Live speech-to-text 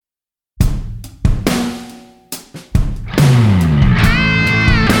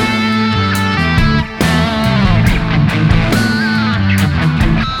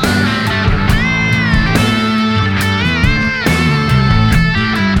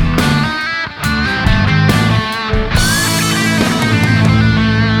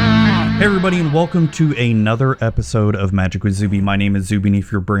Hey everybody, and welcome to another episode of Magic with Zuby. My name is Zuby, and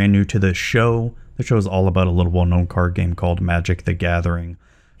if you're brand new to the show is all about a little well-known card game called Magic the Gathering.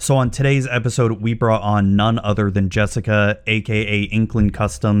 So on today's episode, we brought on none other than Jessica, aka Inkling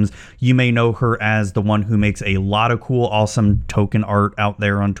Customs. You may know her as the one who makes a lot of cool, awesome token art out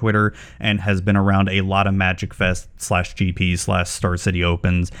there on Twitter and has been around a lot of Magic Fest /GP Star City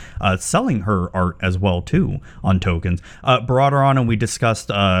Opens, selling her art as well too on tokens. Brought her on and we discussed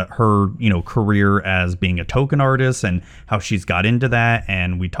her career as being a token artist and how she's got into that,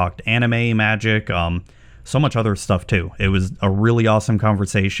 and we talked anime, Magic, so much other stuff too. It was a really awesome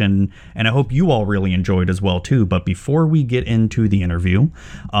conversation, and I hope you all really enjoyed as well too. But before we get into the interview,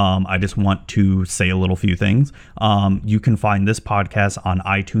 I just want to say a little few things. You can find this podcast on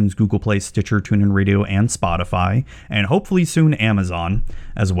iTunes, Google Play, Stitcher, TuneIn Radio, and Spotify, and hopefully soon Amazon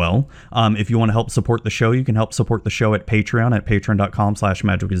as well. If you want to help support the show, you can help support the show at Patreon at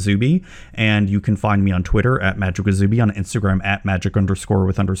patreon.com/magicwithzuby, and you can find me on Twitter at magicwithzuby, on Instagram at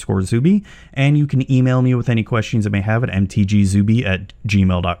magic_with_Zuby, and you can email me with any questions you may have at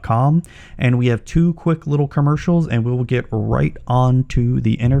mtgzuby@gmail.com. And we have two quick little commercials, and we will get right on to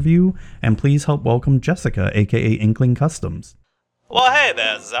the interview. And please help welcome Jessica, aka Inkling Customs. Well, hey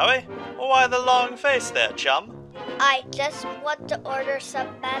there, Zoe. Why the long face there, chum? I just want to order some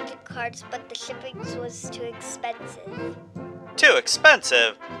magic cards, but the shipping was too expensive. Too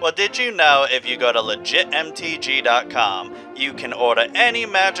expensive? Well, did you know if you go to legitmtg.com, you can order any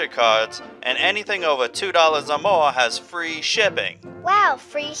magic cards, and anything over $2 or more has free shipping. Wow,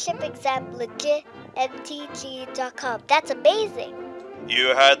 free shipping's at legitmtg.com. That's amazing.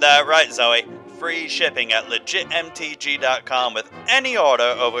 You heard that right, Zoe. Free shipping at legitmtg.com with any order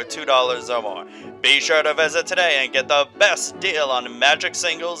over $2 or more. Be sure to visit today and get the best deal on Magic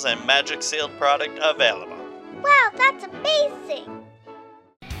singles and Magic sealed product available. Wow, that's amazing!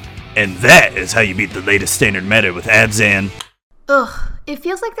 And that is how you beat the latest standard meta with Abzan. Ugh, it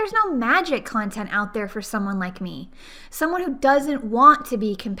feels like there's no Magic content out there for someone like me. Someone who doesn't want to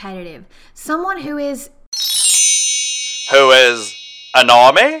be competitive. Someone who is... Who is a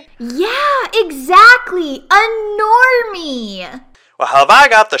normie? Yeah, exactly! A normie! Well, have I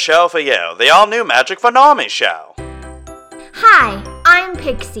got the show for you, the all-new Magic for Normies show. Hi, I'm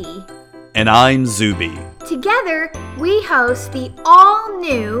Pixie. And I'm Zuby. Together, we host the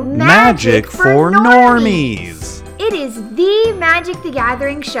all-new Magic for Normies. It is the Magic the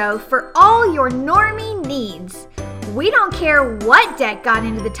Gathering show for all your normie needs. We don't care what deck got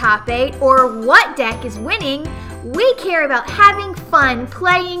into the top 8 or what deck is winning. We care about having fun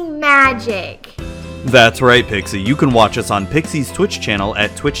playing Magic. That's right, Pixie. You can watch us on Pixie's Twitch channel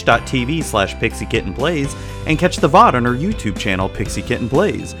at twitch.tv/PixieKittenPlays and catch the VOD on our YouTube channel, Pixie Kitten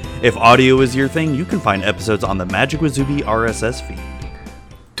Plays. If audio is your thing, you can find episodes on the Magic with Zuby RSS feed.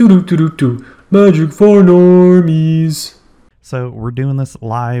 Magic for Normies. So we're doing this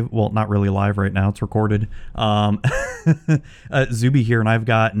live. Well, not really live right now. It's recorded. Zuby here, and I've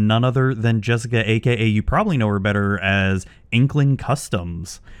got none other than Jessica, aka you probably know her better as Inkling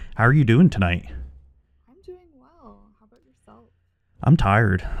Customs. How are you doing tonight? I'm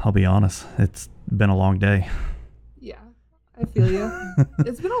tired, I'll be honest. It's been a long day. Yeah, I feel you.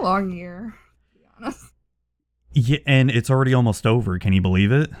 It's been a long year, to be honest. Yeah, and it's already almost over. Can you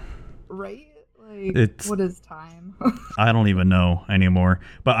believe it? Right? Like, what is time? I don't even know anymore.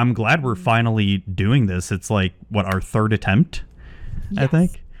 But I'm glad we're finally doing this. It's like, what, our third attempt, yes. I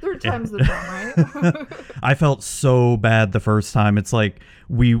think? Third time's the charm, right? I felt so bad the first time. It's like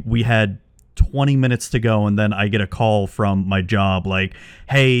we had 20 minutes to go, and then I get a call from my job like,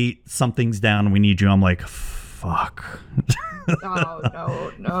 hey, something's down, we need you. I'm like, fuck.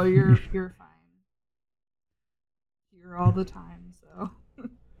 Oh, no, you're fine. You're all the time, so.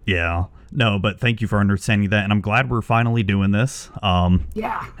 Yeah. No, but thank you for understanding that, and I'm glad we're finally doing this.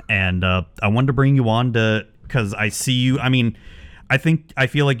 Yeah. And I wanted to bring you on because I see you, I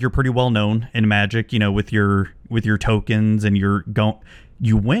feel like you're pretty well known in Magic, with your tokens, and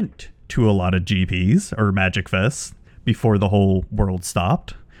you went to a lot of GPs or Magic Fest before the whole world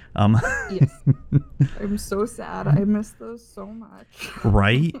stopped. Yes. I'm so sad. I miss those so much.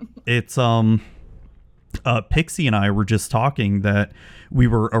 Right? It's Pixie and I were just talking that we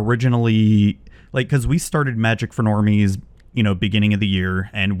were originally because we started Magic for Normies, beginning of the year,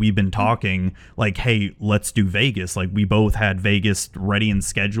 and we've been talking like, hey, let's do Vegas. Like, we both had Vegas ready and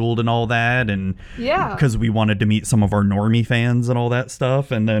scheduled and all that, and yeah, because we wanted to meet some of our normie fans and all that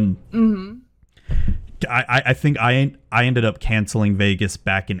stuff, and then I think I ended up canceling Vegas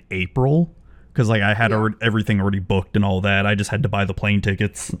back in April because I had everything already booked and all that. I just had to buy the plane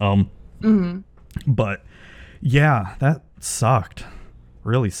tickets. But yeah, that sucked.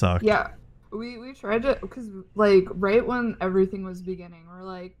 Really sucked. Yeah, we tried to, because like right when everything was beginning, we're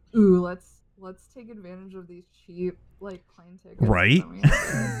like, ooh, let's take advantage of these cheap like plane tickets. Right? And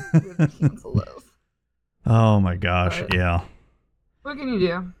then we have to cancel those. Oh my gosh, But- yeah. What can you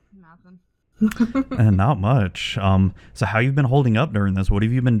do? Nothing. And not much. So how you've been holding up during this? What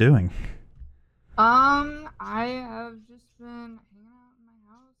have you been doing? I have just been hanging out in my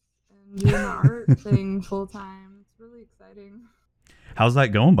house and doing the art thing full time. It's really exciting. How's that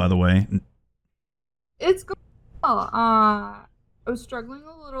going, by the way? It's going well. I was struggling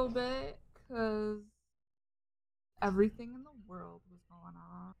a little bit because everything in the world was going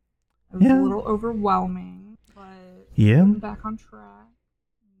on. It was Yeah. a little overwhelming, but Yeah. I'm back on track.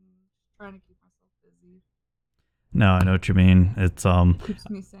 And trying to keep myself busy. No, I know what you mean. It's Keeps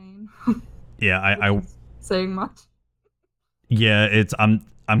me sane. yeah, I Saying much. yeah, it's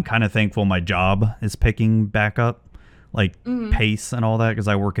I'm kind of thankful my job is picking back up, like Mhm. pace and all that, because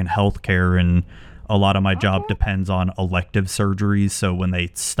I work in healthcare and a lot of my job Okay. depends on elective surgeries. So when they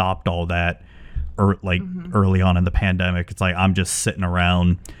stopped all that, or like Mhm. early on in the pandemic, it's like I'm just sitting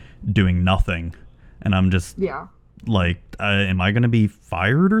around doing nothing, and I'm just Yeah. like, am I going to be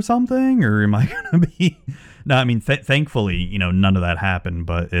fired or something, or am I going to be? No, I mean, thankfully, you know, none of that happened,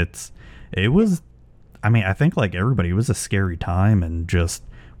 but it was. I mean, I think like everybody, it was a scary time, and just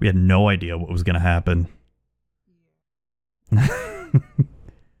we had no idea what was going to happen.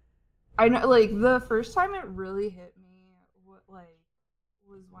 I know, like the first time it really hit me, what like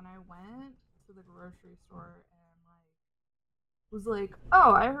was when I went to the grocery store and like was like,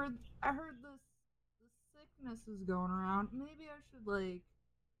 oh, I heard this sickness is going around. Maybe I should like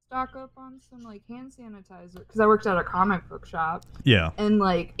stock up on some like hand sanitizer because I worked at a comic book shop Yeah, and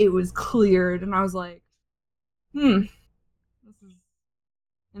like it was cleared and I was like, this is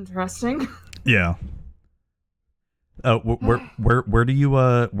interesting. yeah. Where do you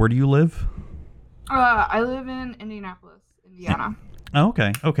live? I live in Indianapolis, Indiana. Oh,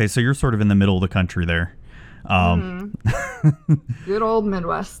 okay. So you're sort of in the middle of the country there. Good old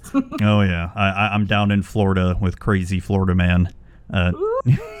Midwest. Oh yeah, I'm down in Florida with crazy Florida man.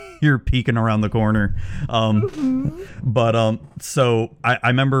 You're peeking around the corner. But so I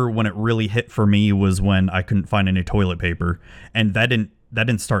remember when it really hit for me was when I couldn't find any toilet paper, and that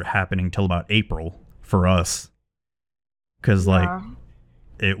didn't start happening till about April for us, because like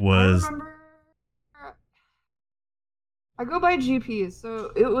it was. I remember. I go by GPs,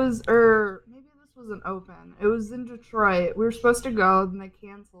 so it was, or maybe this wasn't open. It was in Detroit. We were supposed to go, then they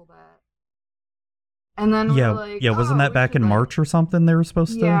canceled it. And then we were like, wasn't that we back should, in like- March or something? They were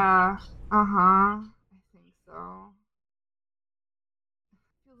supposed to. Yeah. I think so.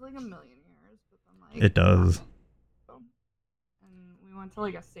 Feels like a million years, but then like It does. And we went to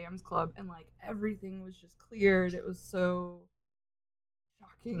like a Sam's Club, and like everything was just cleared. It was so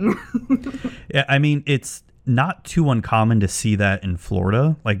shocking. Yeah, I mean, it's not too uncommon to see that in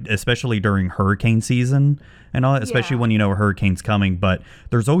Florida, like especially during hurricane season and all that, especially Yeah. when you know a hurricane's coming, but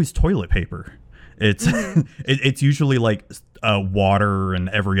there's always toilet paper. It's it's usually like water, and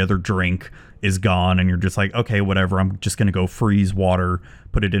every other drink is gone, and you're just like, okay, whatever, I'm just gonna go freeze water,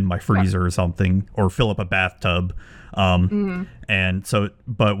 put it in my freezer or something, or fill up a bathtub. And so,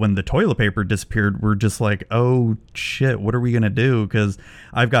 but when the toilet paper disappeared, we're just like, oh shit, what are we gonna do? Because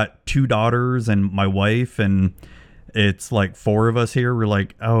I've got 2 daughters and my wife, and it's like 4 of us here. We're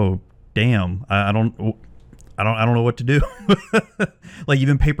like, oh damn, I don't know what to do. Like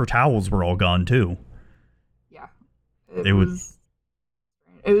even paper towels were all gone too. Yeah. It was-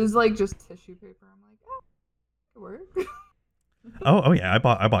 It was like just tissue paper. I'm like, oh, it could work. Oh yeah, I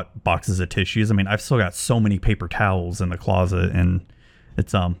bought boxes of tissues. I mean, I've still got so many paper towels in the closet, and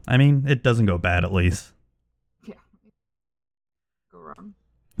it's I mean, it doesn't go bad at least. Yeah. Go wrong.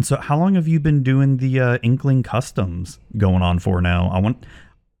 So how long have you been doing the Inkling Customs going on for now? I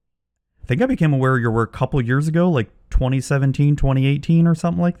think I became aware of your work a couple years ago, like 2017, 2018 or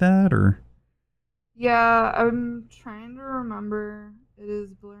something like that, or Yeah, I'm trying to remember. It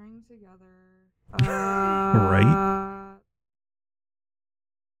is blurring together. Right.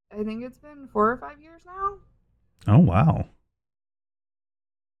 I think it's been 4 or 5 years now. oh wow.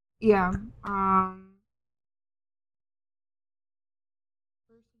 Yeah.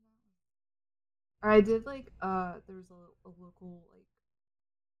 I did like there was a local like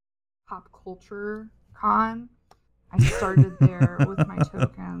pop culture con. I started there with my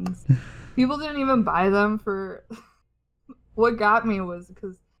tokens. People didn't even buy them for what got me was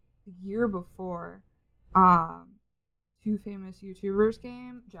because the year before, 2 famous YouTubers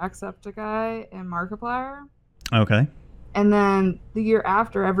came, Jacksepticeye and Markiplier. Okay. And then the year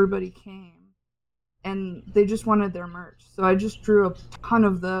after, everybody came. and they just wanted their merch. So I just drew a ton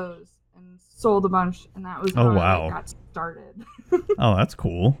of those and sold a bunch, and that was how I got started. Oh, that's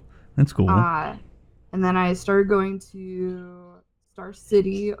cool. That's cool. And then I started going to Star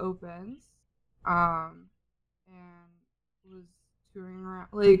City Opens, and was touring around,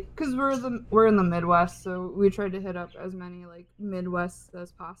 like, cause we're in the Midwest, so we tried to hit up as many like Midwest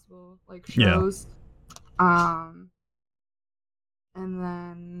as possible, like shows. Yeah. And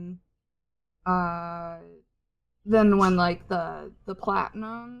then when like the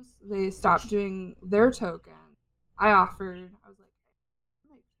Platinums, they stopped doing their tokens, I was like, hey,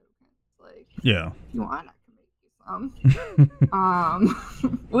 I make tokens. Like, yeah, if you want, I can make you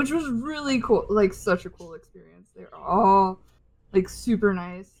some. Which was really cool, like such a cool experience. They're all like super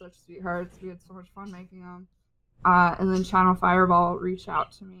nice, such sweethearts. We had so much fun making them. And then Channel Fireball reached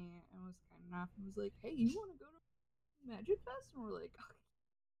out to me and was kind enough and was like, hey, you want to go to Magic Fest? And we're like,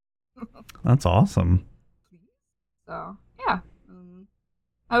 that's awesome. So yeah,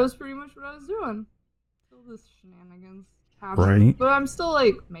 that was pretty much what I was doing. Still this shenanigans happened, right? But I'm still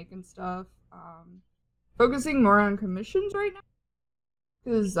like making stuff. Focusing more on commissions right now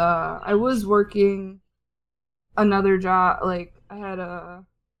because I was working another job. Like I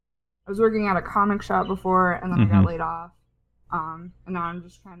was working at a comic shop before, and then I got laid off. And now I'm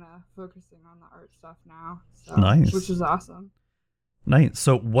just kind of focusing on the art stuff now. So, nice, which is awesome. Nice.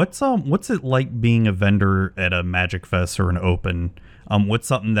 So what's it like being a vendor at a Magic Fest or an open? What's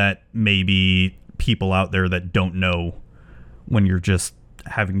something that maybe people out there that don't know when you're just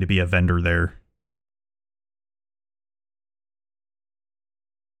having to be a vendor there?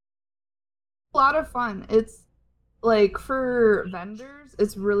 A lot of fun. It's like for vendors,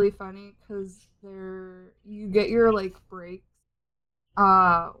 it's really funny because you get your like breaks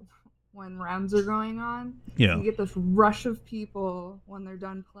when rounds are going on. Yeah. You get this rush of people when they're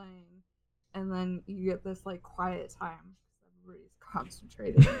done playing, and then you get this like quiet time. Everybody's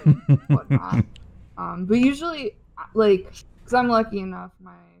concentrated and whatnot. But usually, like, because I'm lucky enough,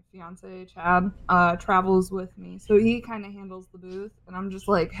 my fiance Chad travels with me, so he kind of handles the booth, and I'm just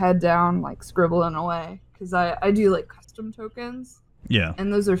like head down, like scribbling away, because I do like custom tokens. Yeah.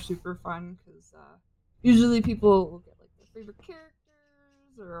 And those are super fun because usually people will get like their favorite characters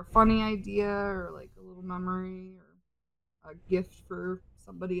or a funny idea or like a little memory or a gift for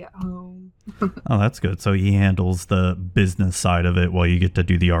somebody at home. Oh, that's good. So he handles the business side of it while you get to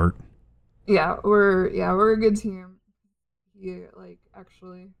do the art. Yeah, we're a good team. He like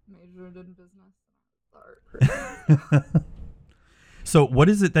actually majored in business. Art. So what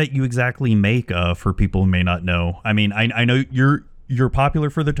is it that you exactly make for people who may not know? I mean, I know you're popular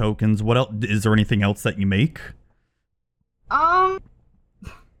for the tokens. What else? Is there anything else that you make? I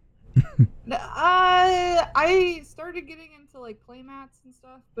started getting into like playmats and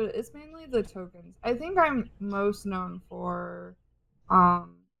stuff, but it's mainly the tokens. I think I'm most known for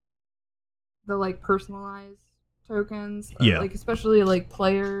the like personalized tokens. Yeah. Like especially like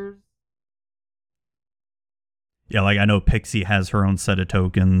players. Yeah, like I know Pixie has her own set of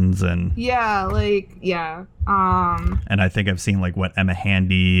tokens and yeah. And I think I've seen like what Emma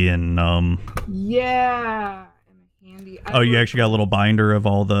Handy and yeah. Handy. Oh, you actually got a little binder of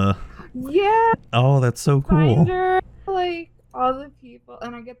all the yeah. Oh, that's so cool. Binder, like all the people,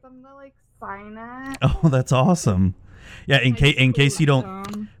 and I get them to like sign it. Oh, that's awesome. Yeah, in case you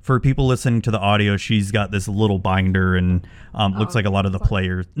don't, for people listening to the audio, she's got this little binder and looks like a lot of the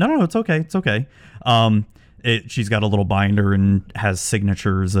players. No, it's okay. It's okay. She's got a little binder and has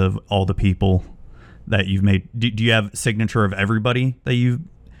signatures of all the people that you've made. Do you have signature of everybody that you've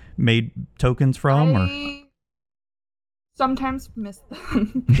made tokens from? I sometimes miss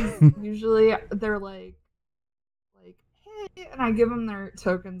them. Usually they're like, hey, and I give them their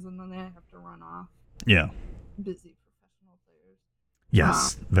tokens and then they have to run off. Yeah. Busy professional players.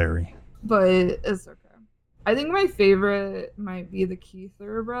 Yes, very. But it's okay. I think my favorite might be the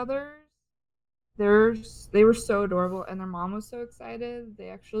Keither brothers. They were so adorable, and their mom was so excited. They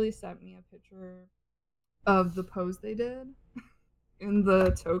actually sent me a picture of the pose they did in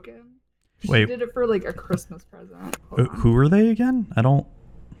the token. She did it for like a Christmas present. Who are they again? I don't.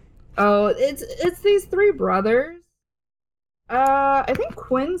 Oh, it's these three brothers. I think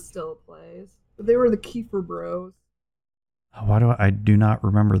Quinn still plays, but they were the Kiefer Bros. Why I do not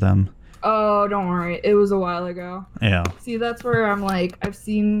remember them? Oh, don't worry. It was a while ago. Yeah. See, that's where I'm like, I've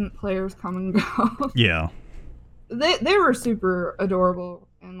seen players come and go. Yeah. They were super adorable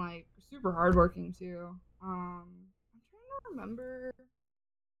and like super hardworking too. I'm trying to remember.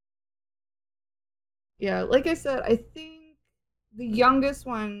 Yeah, like I said, I think the youngest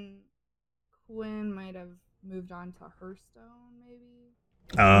one, Quinn, might have moved on to Hearthstone, maybe.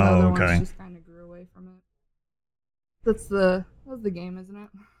 Oh, okay. One just kind of grew away from That's the game, isn't it?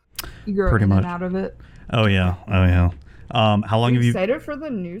 You grow Pretty in much. and out of it. Oh yeah. How long have you? Excited for the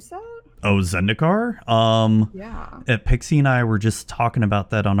new set? Oh, Zendikar. Yeah. Pixie and I were just talking about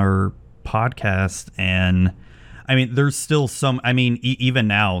that on our podcast, and I mean, there's still some. I mean, even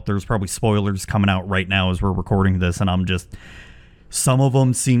now, there's probably spoilers coming out right now as we're recording this, and some of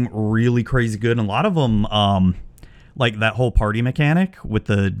them seem really crazy good, and a lot of them, like that whole party mechanic with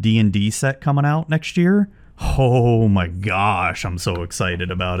the D&D set coming out next year. Oh my gosh, I'm so excited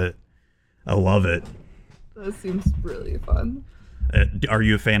about it. I love it. That seems really fun. Are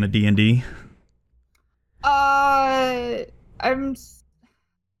you a fan of D&D? I've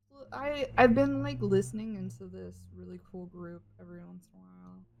been like listening into this really cool group every once in a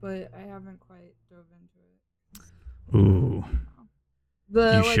while, but I haven't quite dove into it. Ooh,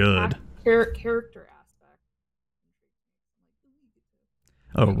 The you should. Character aspect.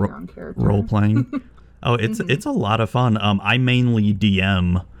 Oh, Make your own character. role playing. Oh, it's a lot of fun. I mainly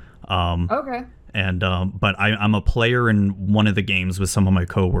DM. Okay. And but I'm a player in one of the games with some of my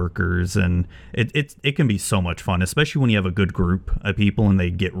coworkers, and it can be so much fun, especially when you have a good group of people and they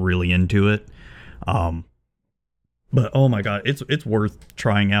get really into it. But oh my god, it's worth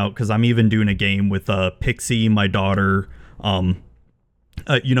trying out, because I'm even doing a game with Pixie, my daughter, Young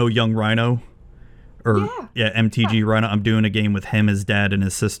Rhino, or MTG Rhino. I'm doing a game with him, his dad, and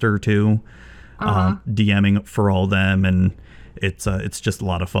his sister too. DMing for all them, and it's just a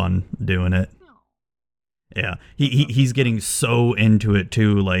lot of fun doing it. Yeah, he's getting so into it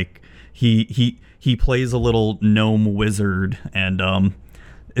too. Like he plays a little gnome wizard, and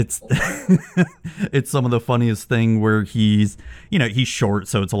it's it's some of the funniest thing where he's short,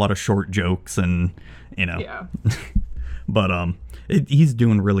 so it's a lot of short jokes, and Yeah. but he's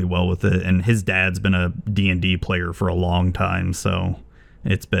doing really well with it, and his dad's been a D&D player for a long time, so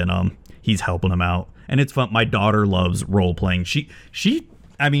it's been he's helping him out, and it's fun. My daughter loves role playing. She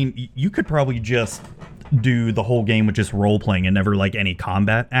I mean, you could probably just do the whole game with just role playing and never like any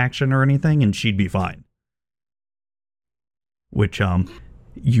combat action or anything, and she'd be fine. Which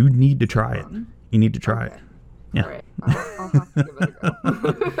you need to try it. You need to try it. Yeah. All right. I'll have to give it a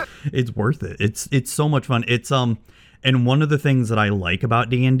go. It's worth it. It's so much fun. It's and one of the things that I like about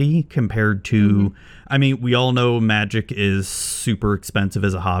D&D compared to I mean, we all know Magic is super expensive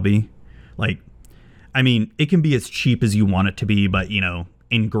as a hobby. Like, I mean, it can be as cheap as you want it to be, but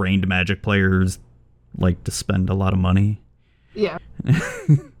ingrained Magic players like to spend a lot of money. Yeah.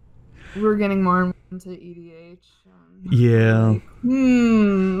 We're getting more into EDH. Yeah. Like,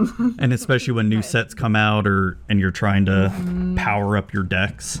 And especially when new sets come out, and you're trying to power up your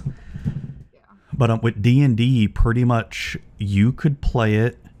decks. Yeah. But with D&D, pretty much you could play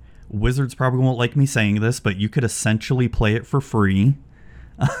it. Wizards probably won't like me saying this, but you could essentially play it for free.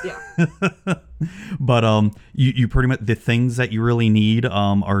 Yeah. But you pretty much, the things that you really need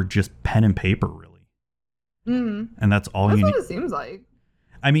are just pen and paper, really. And that's all That's you what need. it seems like.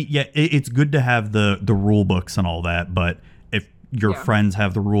 I mean, yeah, it's good to have the rule books and all that, but if your friends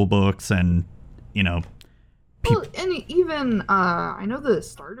have the rule books and Well, and even I know the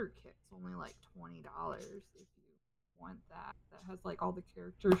starter kit's only like $20 if you want that. That has like all the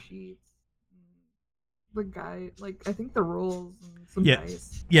character sheets, the guide, like I think the rules and some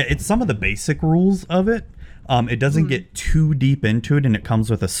dice. Yeah, it's some of the basic rules of it. It doesn't get too deep into it, and it comes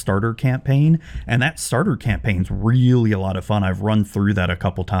with a starter campaign, and that starter campaign's really a lot of fun. I've run through that a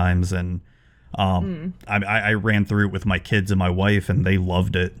couple times, and I ran through it with my kids and my wife, and they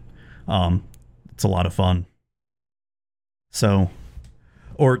loved it. It's a lot of fun. So,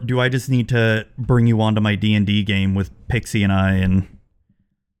 or do I just need to bring you onto my D&D game with Pixie and I and...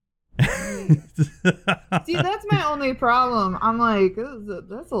 See, that's my only problem. I'm like,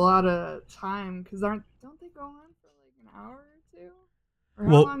 that's a lot of time, because don't they go on for like an hour or two? Or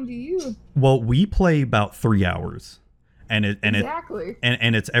how long do you? Well, we play about 3 hours, and Exactly.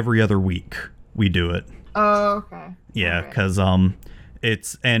 and it's every other week we do it. Oh, okay. Yeah, because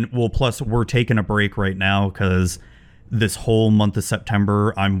plus we're taking a break right now because this whole month of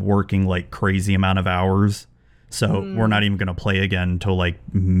September I'm working like crazy amount of hours. So we're not even going to play again until like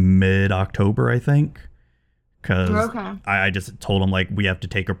mid-October, I think. Because I just told them like we have to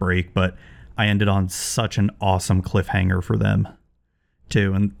take a break, but I ended on such an awesome cliffhanger for them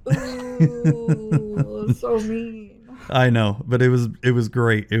too. And ooh, so mean. I know, but it was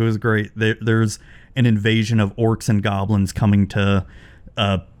great. It was great. There's an invasion of orcs and goblins coming to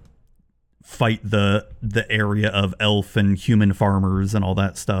fight the area of elf and human farmers and all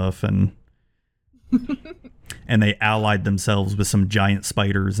that stuff, and and they allied themselves with some giant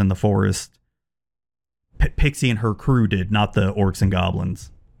spiders in the forest. Pixie and her crew did, not the orcs and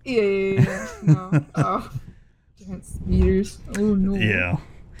goblins. Yeah. No. Oh. Giant speeders. Oh no. Yeah.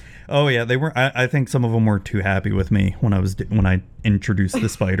 Oh yeah, they were. I think some of them were too happy with me when I introduced the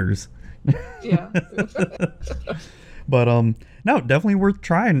spiders. Yeah. But no, definitely worth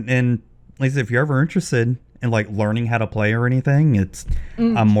trying. And like I said, if you're ever interested in like learning how to play or anything,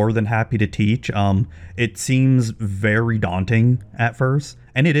 I'm more than happy to teach. It seems very daunting at first,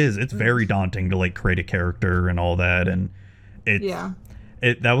 and it is. It's very daunting to like create a character and all that, and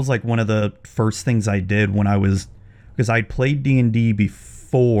that was like one of the first things I did when I was, because I'd played D&D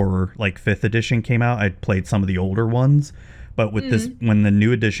before like 5th edition came out. I'd played some of the older ones, but with this, when the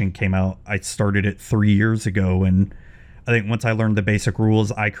new edition came out, I started it 3 years ago, and I think once I learned the basic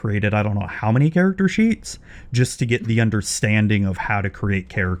rules, I created I don't know how many character sheets just to get the understanding of how to create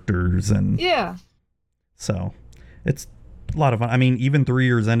characters. And so it's a lot of fun. I mean, even 3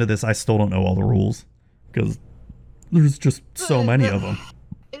 years into this, I still don't know all the rules because there's just so many of them.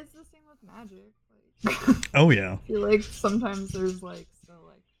 It's the same with Magic. Like, oh yeah. I feel like sometimes there's like still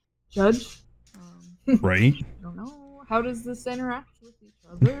like judge. Right. I don't know. How does this interact with each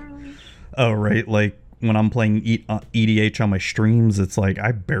other? Oh right, like when I'm playing EDH on my streams, it's like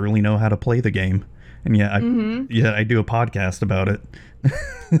I barely know how to play the game, and I do a podcast about it.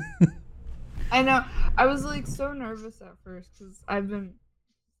 I know. I was like so nervous at first because I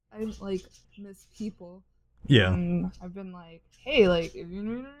like miss people. Yeah. And I've been like, hey, like if you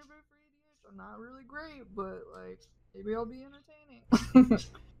need anybody for EDH, I'm not really great, but like maybe I'll be entertaining.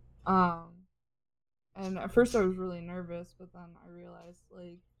 And at first I was really nervous, but then I realized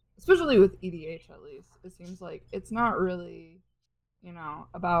like, especially with EDH at least, it seems like it's not really,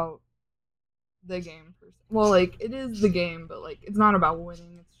 about the game per se. Well, like it is the game, but like it's not about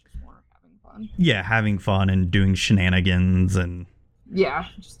winning. It's just more having fun. Yeah, having fun and doing shenanigans and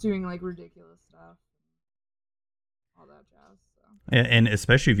just doing like ridiculous stuff, all that jazz. So. And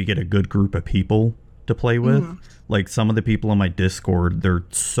especially if you get a good group of people to play with, like some of the people on my Discord, they're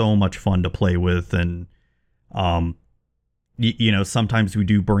so much fun to play with, and sometimes we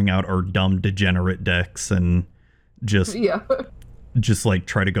do bring out our dumb degenerate decks and just like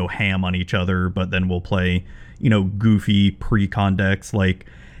try to go ham on each other, but then we'll play goofy pre-con decks. Like,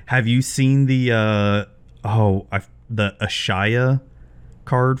 have you seen the the Ashaya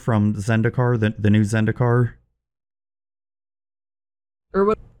card from Zendikar, the new Zendikar? Or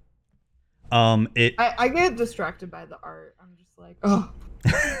what? I get distracted by the art. I'm just like, oh,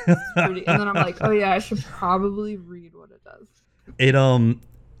 it's pretty, and then I'm like, oh yeah, I should probably read what it does.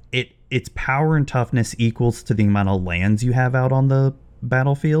 Its power and toughness equals to the amount of lands you have out on the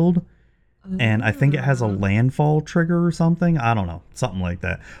battlefield, and I think it has a landfall trigger or something. I don't know, something like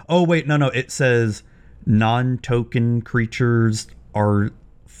that. Oh wait, no, it says non-token creatures are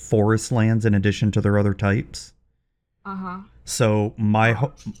forest lands in addition to their other types. So my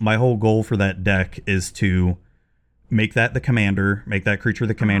whole goal for that deck is to make that creature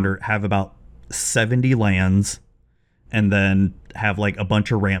the commander, have about 70 lands, and then have like a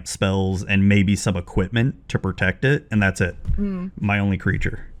bunch of ramp spells and maybe some equipment to protect it, and that's it. My only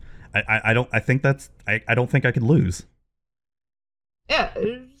creature. I don't think I could lose. Yeah,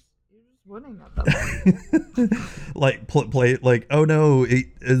 you're just winning at that point. Like play like, oh no,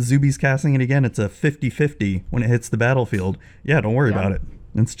 Zuby's casting it again. It's a 50-50 when it hits the battlefield. Yeah, don't worry about it.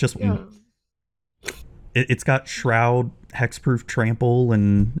 It's just it's got Shroud, Hexproof, Trample,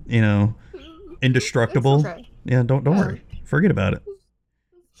 and Indestructible. Okay. Yeah, don't worry. Forget about it.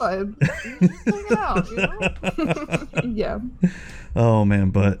 It's fine. Just hang it out, Yeah. Oh man,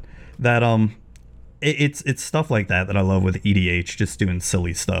 but that it's stuff like that I love with EDH, just doing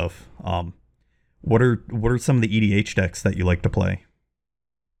silly stuff. What are some of the EDH decks that you like to play?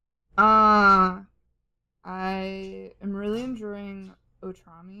 I am really enjoying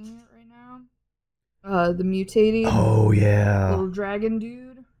Otrami right now. The mutating. Oh yeah. Little dragon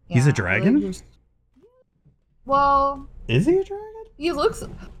dude. He's a dragon? Well, is he a dragon? He looks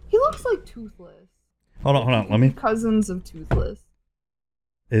like Toothless. Hold on. Let me. Cousins of Toothless.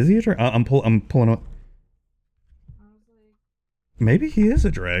 Is he a dragon? I'm pulling up. Maybe he is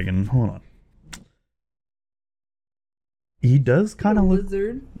a dragon. Hold on. He does kind of look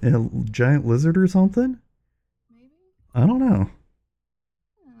lizard. A giant lizard or something. Maybe. I don't know.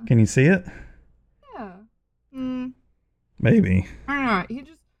 Yeah. Can you see it? Yeah. Maybe. I don't know. He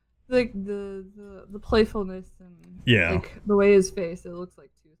just like the playfulness and like the way his face. It looks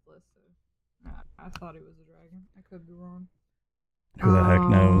like Toothless. So I thought he was a dragon. I could be wrong. Who the heck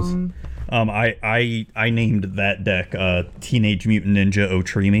knows? I named that deck Teenage Mutant Ninja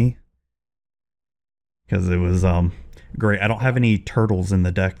Otrimi because it was great. I don't have any turtles in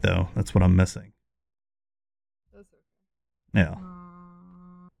the deck though. That's what I'm missing. That's okay. Yeah.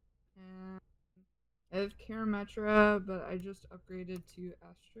 I have Karametra, but I just upgraded to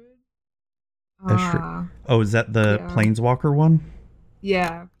Astrid. Astrid. Oh, is that the yeah. Planeswalker one?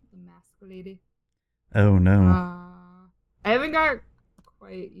 Yeah, the Mask Lady. Oh no. I haven't got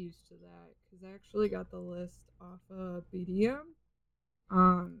quite used to that because I actually got the list off of BDM.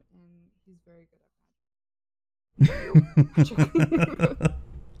 And he's very good at magic.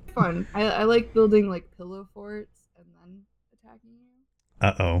 Fun. I like building like pillow forts and then attacking you.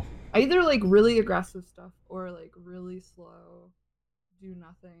 Uh-oh. I either like really aggressive stuff or like really slow, do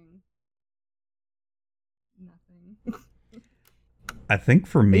nothing. I think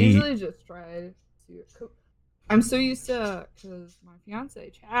for I me, usually just try to. I'm so used to because my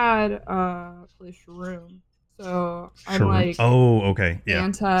fiance Chad plays Shroom, so I'm like okay, yeah.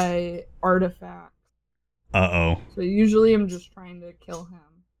 anti artifact. Uh-oh. So usually I'm just trying to kill him,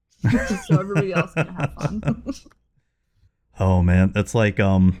 so everybody else can have fun. Oh man, that's like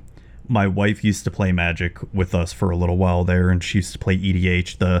my wife used to play Magic with us for a little while there, and she used to play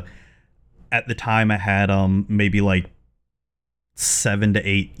EDH. At the time I had maybe like 7 to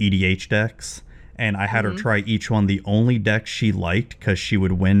 8 EDH decks, and I had her try each one. The only deck she liked, because she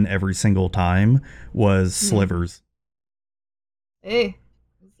would win every single time, was Slivers. Hey,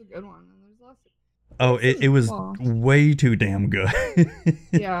 that's a good one. There's lots of... Oh, it was way too damn good.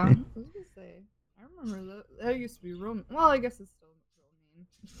 Yeah, I was gonna say, I remember that used to be real. Well, I guess it's still real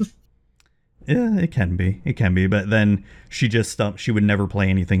mean. Yeah, it can be, but then she just she would never play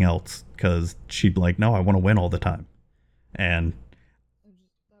anything else because she'd like, no, I want to win all the time. And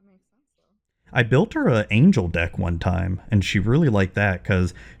that makes sense though. I built her an angel deck one time, and she really liked that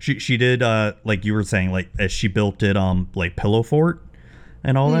because she did like you were saying, like as she built it like pillow fort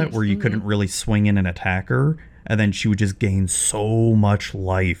and all that, where you couldn't really swing in and attack her, and then she would just gain so much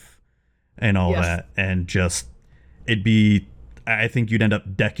life and all that, and just it'd be. I think you'd end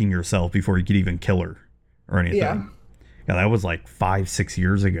up decking yourself before you could even kill her or anything. Yeah, that was like 5-6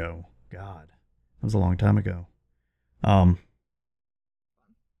 years ago. God, that was a long time ago. Oh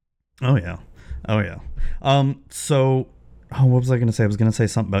yeah. So, what was I going to say? I was going to say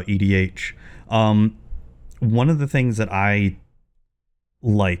something about EDH. One of the things that I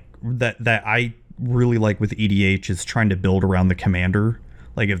like, that I really like with EDH is trying to build around the commander.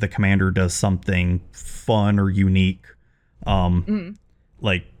 Like if the commander does something fun or unique.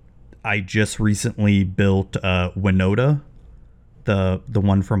 Like I just recently built Winota, the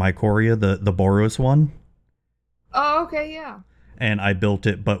one from Ikoria, the Boros one. Oh, okay, yeah. And I built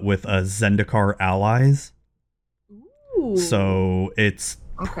it, but with Zendikar allies. Ooh. So it's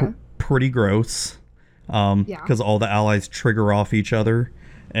pretty gross. Because all the allies trigger off each other,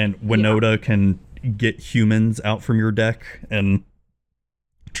 and Winota can get humans out from your deck and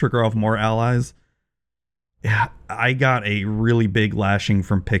trigger off more allies. Yeah, I got a really big lashing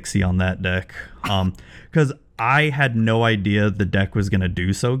from Pixie on that deck. Because I had no idea the deck was gonna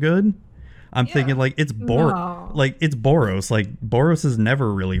do so good. I'm thinking like it's it's Boros. Like Boros is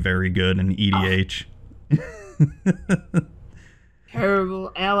never really very good in EDH.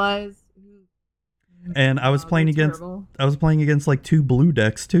 Terrible allies. And I was playing against like 2 blue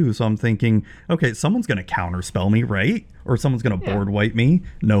decks too, so I'm thinking, okay, someone's gonna counter spell me, right? Or someone's gonna board wipe me.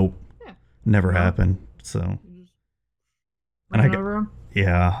 Nope. Never happened. So and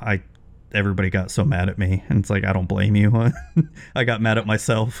everybody got so mad at me, and it's like, I don't blame you. I got mad at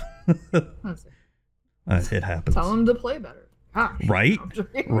myself. It happens. Tell them to play better. Right?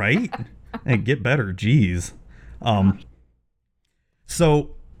 Right? And get better. Jeez.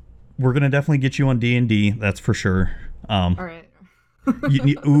 So we're gonna definitely get you on D&D, that's for sure. All right.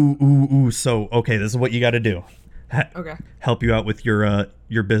 So okay, this is what you got to do. Okay. Help you out with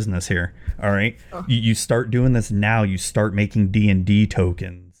your business here. All right. Oh. You start doing this now. You start making D&D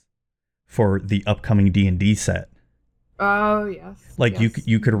tokens for the upcoming D&D set. Oh yes. Like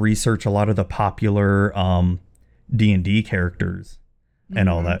you could research a lot of the popular D&D characters and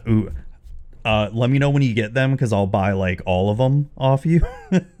all that. Ooh. Let me know when you get them, because I'll buy like all of them off you.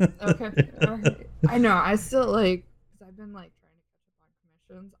 Okay. I know. I still like, because I've been like trying to catch up on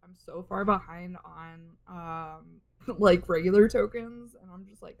commissions. I'm so far behind on like regular tokens, and I'm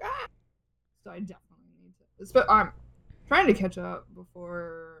just like, So I definitely need to. But I'm trying to catch up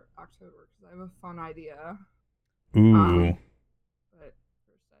before October because I have a fun idea. Ooh. But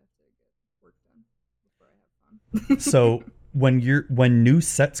first I have to get work done before I have fun. So when new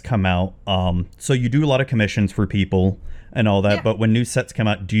sets come out, so you do a lot of commissions for people and all that, but when new sets come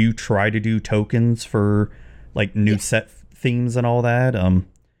out, do you try to do tokens for like new set themes and all that? I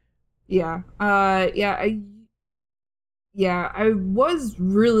was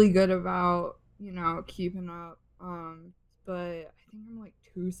really good about, keeping up. But I think I'm like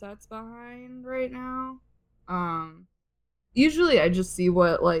 2 sets behind right now. Usually I just see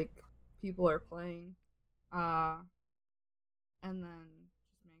what like people are playing, and then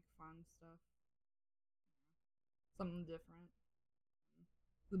just make fun stuff, something different.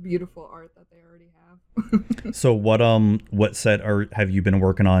 The beautiful art that they already have. So what set have you been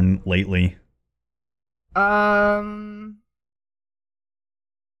working on lately?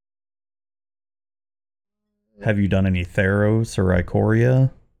 Have you done any Theros or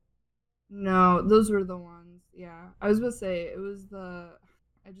Ikoria? No, those were the ones. Yeah, I was gonna say it was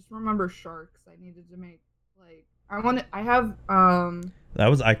I just remember sharks. I needed to make like I have That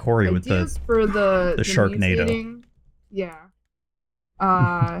was Ikoria with ideas for the Sharknado. mutating. Yeah.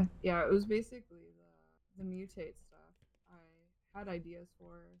 Yeah, it was basically the mutate stuff. I had ideas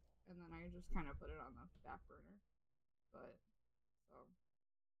for, and then I just kind of put it on the back burner. But so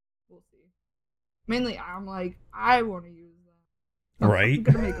we'll see. Mainly, I'm like, I want to use them. Right? I'm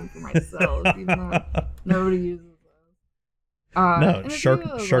gonna make them for myself, even though nobody uses those. No, and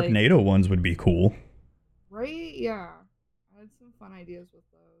Sharknado ones would be cool. Right? Yeah. I had some fun ideas with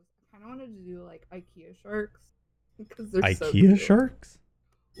those. I kind of wanted to do like IKEA sharks because they're so IKEA cute. sharks?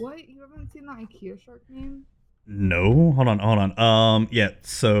 What? You haven't seen the IKEA shark meme? No, hold on. Yeah,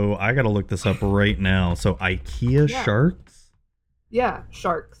 so I gotta look this up right now. So IKEA Yeah. sharks? Yeah,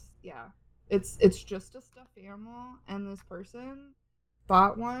 sharks. Yeah. It's just a stuffed animal, and this person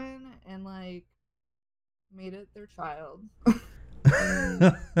bought one and like made it their child.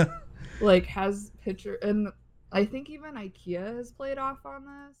 And, like has picture, and I think even IKEA has played off on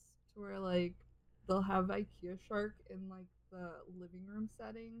this to where like they'll have IKEA shark in like the living room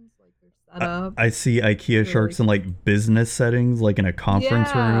settings, like they're set up. I see IKEA sharks in like business settings, like in a conference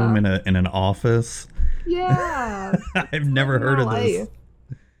Yeah. room, in an office. Yeah. I've never heard of this.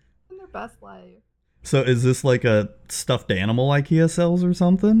 In their best life. So is this like a stuffed animal IKEA sells or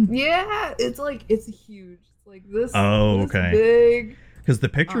something? Yeah, it's huge. It's like this. Oh, this okay. Big. Because the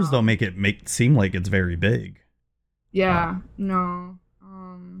pictures don't make it seem like it's very big. Yeah. No.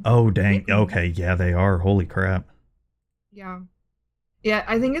 Oh dang. Mhm. Okay, yeah, they are. Holy crap. Yeah. Yeah,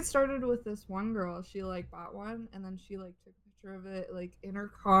 I think it started with this one girl. She like bought one and then she like took a picture of it like in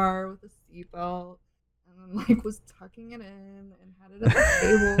her car with a seatbelt and then like was tucking it in and had it at the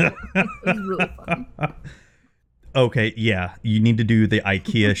table. It was really funny. Okay, yeah, you need to do the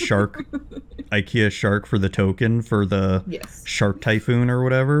IKEA shark for the token for the Yes. Shark Typhoon or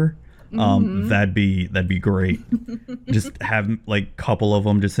whatever. Mhm. That'd be great. Just have like couple of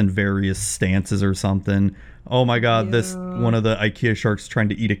them just in various stances or something. Oh my god, this Yeah. one of the IKEA sharks trying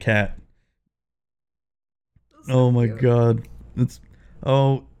to eat a cat. So Oh my cute. god. It's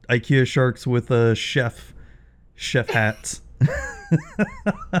IKEA sharks with chef hats.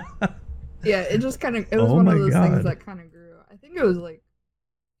 Yeah, it just kind of it was Oh one my of those God. things that kind of grew. I think it was like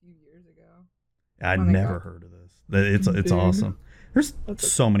a few years ago. I When I never got heard of this. It's big. awesome. There's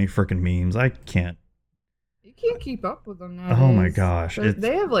That's so many freaking memes. I can't. You can't keep up with them now. Oh my gosh, it's-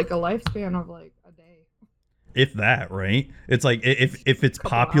 They have like a lifespan of like a day. If that, right? It's like if it's Couple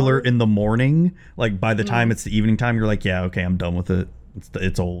popular hours. in the morning, like by the time Mhm. it's the evening time, you're like, yeah, okay, I'm done with it.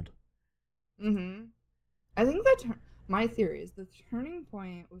 It's old. Mm-hmm. I think my theory is the turning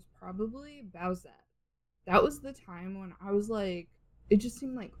point was probably Bowsette. That was the time when I was like, it just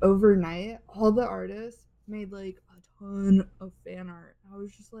seemed like overnight, all the artists made like a ton of fan art. I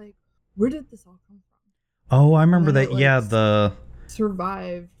was just like, where did this all come from? Oh, I remember then that. it, like, Yeah, the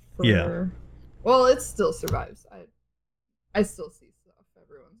Survived for Yeah. Well, it still survives. I still see stuff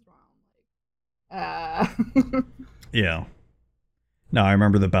every once in a while. I'm like, yeah. No, I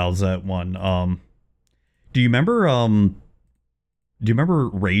remember the Bowsette one. Do you remember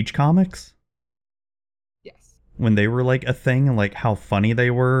Rage comics yes. when they were like a thing and like how funny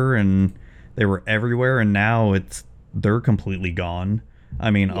they were and they were everywhere, and now they're completely gone.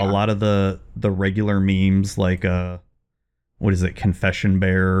 I mean, Yeah. a lot of the regular memes like what is it, Confession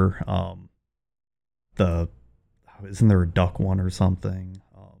Bear, isn't there a duck one or something?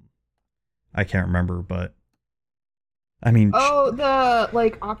 I can't remember, but I mean, Oh, the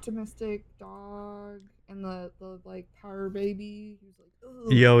like optimistic dog and the like power baby who's like,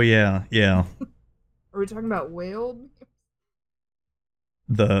 ugh. yeah. Are we talking about whaled?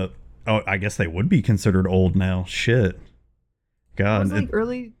 I guess they would be considered old now. Shit. It God, was like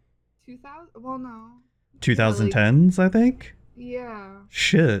early 2000. Well, no. 2010s, I think. Yeah.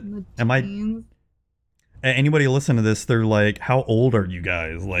 Shit. in the Am I? teens. Anybody listen to this? They're like, "How old are you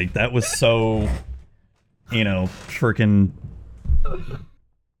guys?" Like that was so, freaking.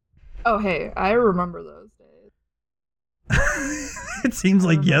 Oh, hey, I remember those days. It seems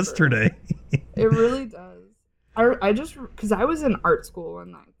like remember. yesterday. It really does. I just because I was in art school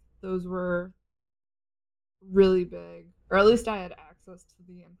and like those were really big, or at least I had access to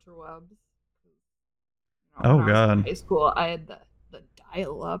the interwebs. When Oh I was in God. high school, I had the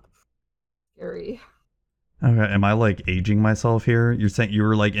dial up. Scary. Okay, am I like aging myself here? You're saying you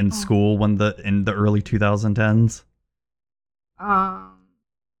were like in Oh. school when in the early 2010s?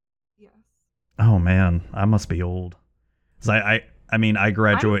 Yes. Oh man, I must be old. 'Cause I mean I I'm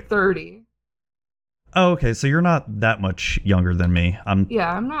graduate. 30. Oh, okay, so you're not that much younger than me.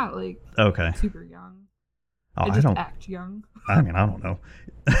 Yeah, I'm not like Okay. super young. Oh, I I just don't. act young. I mean, I don't know.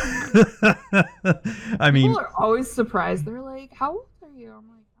 I mean, People are always surprised. They're like, "How old are you?" I'm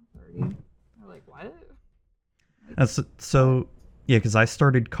like, "I'm 30." They're like, "What?" so yeah, because I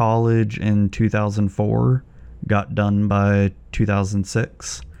started college in 2004, got done by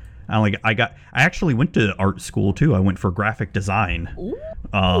 2006. I actually went to art school too. I went for graphic design. Ooh.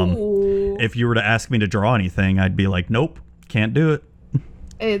 If you were to ask me to draw anything, I'd be like, nope, can't do it.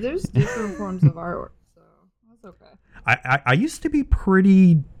 Hey, there's different forms of artwork, so that's okay. I used to be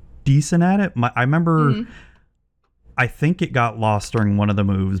pretty decent at it. I remember, I think it got lost during one of the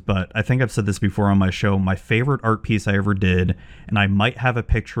moves, but I think I've said this before on my show. My favorite art piece I ever did, and I might have a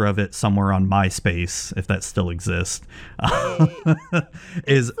picture of it somewhere on MySpace if that still exists.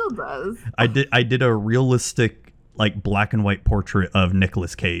 Is It still does. I did a realistic like black and white portrait of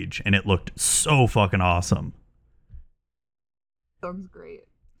Nicolas Cage, and it looked so fucking awesome. Sounds great.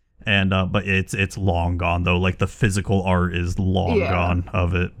 And but it's long gone though. Like the physical art is long gone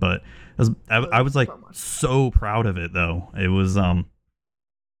of it. But I was like so proud of it though. It was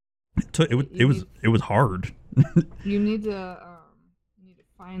it was hard. You need to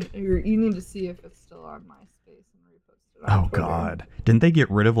find, or you need to see if it's still on MySpace and repost it on Oh Twitter. God, didn't they get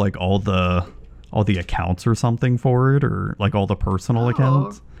rid of like all the accounts or something for it, or like all the personal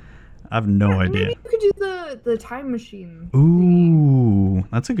accounts? I have no idea. Maybe you could do the time machine. Ooh,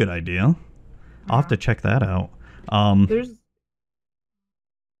 that's a good idea. I'll have to check that out. There's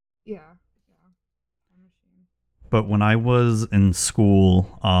time machine. But when I was in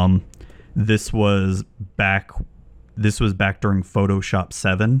school, this was back during Photoshop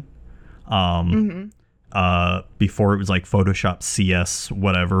 7. Before it was like Photoshop CS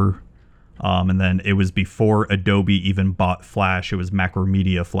whatever. And then it was before Adobe even bought Flash. It was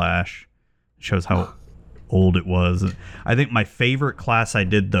Macromedia Flash. It shows how old it was. I think my favorite class I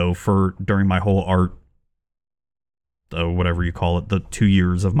did though during my whole art, whatever you call it, the 2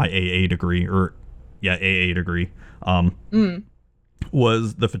 years of my AA degree,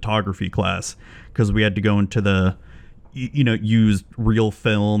 was the photography class, because we had to go into the use real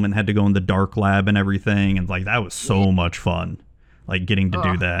film and had to go in the dark lab and everything, and like that was so much fun, like getting to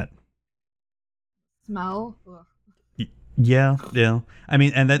do that. Smell. Ugh. Yeah. I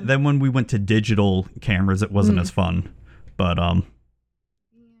mean, and then when we went to digital cameras, it wasn't as fun. But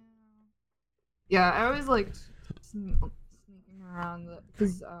Yeah, I always liked sneaking around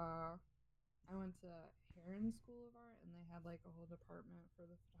because I went to Heron School of Art and they had like a whole department for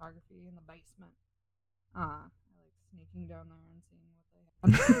the photography in the basement. I like sneaking down there and seeing what they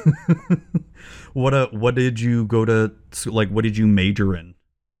had. what did you go to, like, what did you major in?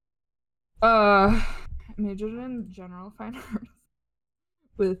 Majored in general fine arts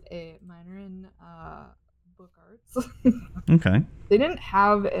with a minor in book arts. Okay. They didn't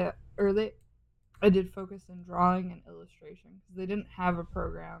have it, or I did focus in drawing and illustration because they didn't have a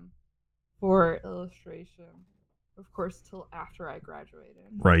program for illustration, of course, till after I graduated.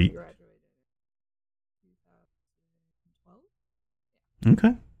 Right. I graduated in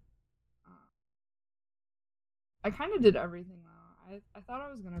 2012. Okay. I kind of did everything though. I thought I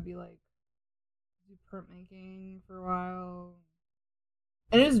was gonna be like do printmaking for a while,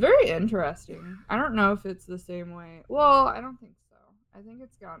 and it was very interesting. I don't know if it's the same way. Well, I don't think so. I think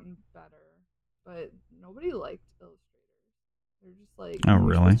it's gotten better, but nobody liked illustrators. They're just like, oh, you're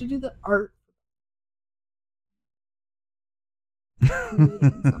really? supposed to do the art.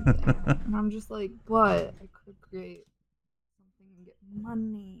 Creating something. And I'm just like, but I could create something and get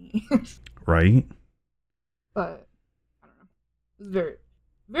money. Right. But I don't know. It was very,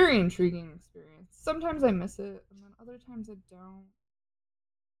 very intriguing experience. Sometimes I miss it, and then other times I don't.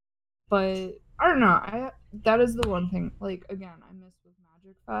 But I don't know. That is the one thing. Like again, I miss with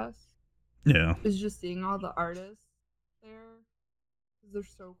Magic Fest. Yeah. Is just seeing all the artists there because they're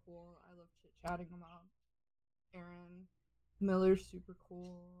so cool. I love chit chatting about Aaron Miller's super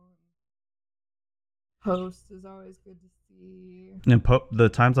cool. Post is always good to see. And the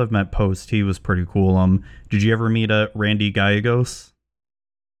times I've met Post, he was pretty cool. Did you ever meet Randy Gallegos?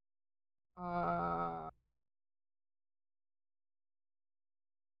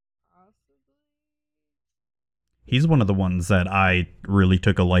 He's one of the ones that I really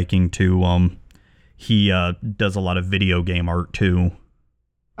took a liking to. He does a lot of video game art too.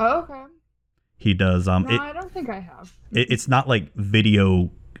 Oh, okay. He does. No, I don't think I have. It's not like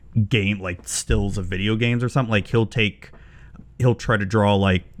video game, like stills of video games or something. Like he'll try to draw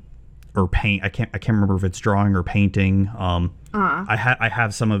like or paint. I can't remember if it's drawing or painting. I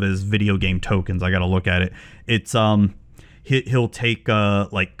have some of his video game tokens. I got to look at it. It's he'll take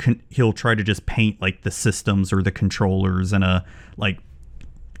he'll try to just paint like the systems or the controllers in a like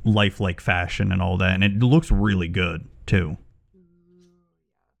lifelike fashion and all that, and it looks really good too.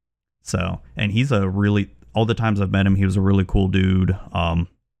 So, and he's all the times I've met him, he was a really cool dude.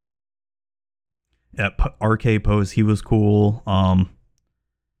 At Arcade Pose, he was cool.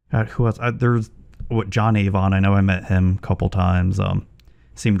 God, who else? There's John Avon. I know I met him a couple times.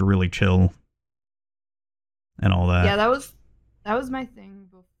 Seemed really chill and all that. Yeah, that was my thing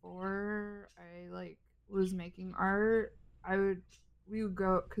before I like was making art. We would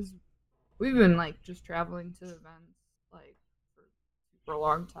go because we've been like just traveling to events like for a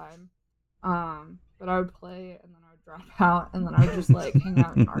long time. But I would play and then I would drop out and then I would just like hang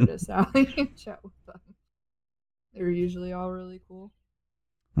out in Artist Alley and chat with them. They were usually all really cool.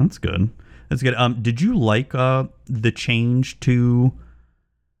 That's good. That's good. Did you like the change to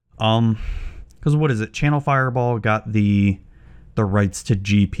because what is it? Channel Fireball got the rights to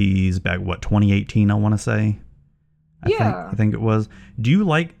GPs back 2018, I want to say. I think it was. Do you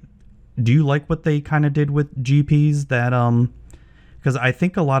like what they kind of did with GPs that because I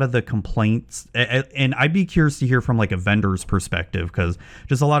think a lot of the complaints, and I'd be curious to hear from like a vendor's perspective, because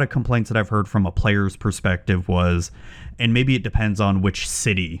just a lot of complaints that I've heard from a player's perspective was, and maybe it depends on which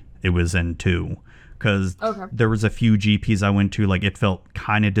city it was in too, because there was a few GPs I went to, like it felt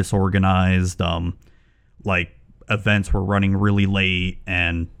kind of disorganized, like events were running really late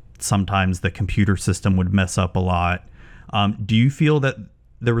and sometimes the computer system would mess up a lot. Do you feel that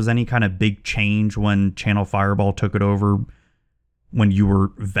there was any kind of big change when Channel Fireball took it over, when you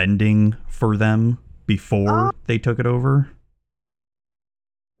were vending for them before they took it over?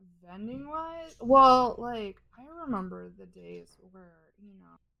 Vending wise? Well, like, I remember the days where,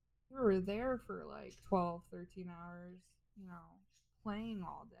 we were there for like 12, 13 hours, playing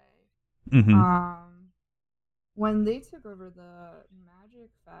all day. Mm-hmm. When they took over the Magic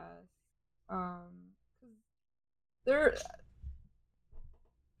Fest,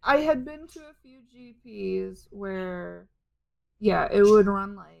 I had been to a few GPs where, it would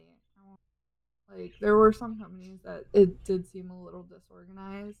run late. Like, there were some companies that it did seem a little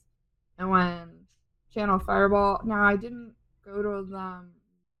disorganized. And when Channel Fireball, now I didn't go to them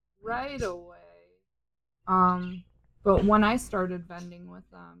right away. But when I started vending with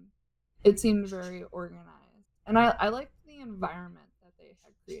them, it seemed very organized. And I liked the environment that they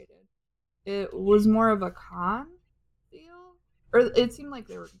had created. It was more of a con feel, or it seemed like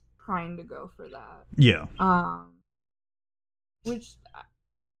they were trying to go for that. Yeah. Which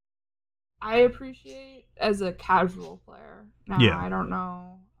I appreciate as a casual player. Now, I don't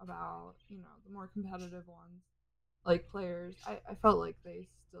know about, the more competitive ones, like players. I felt like they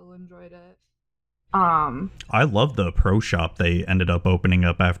still enjoyed it. I love the pro shop they ended up opening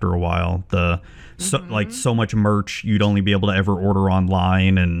up after a while. So much merch you'd only be able to ever order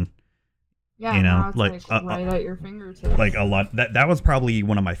online, and now it's like right at your fingertips. Like a lot. That was probably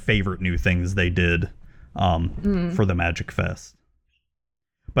one of my favorite new things they did for the Magic Fest.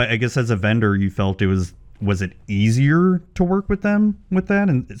 But I guess as a vendor, you felt was it easier to work with them with that,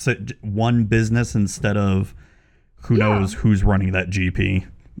 and it's one business instead of who knows who's running that GP.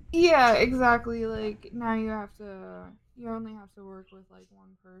 Yeah, exactly. Like, now you only have to work with like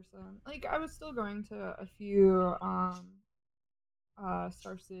one person. Like, I was still going to a few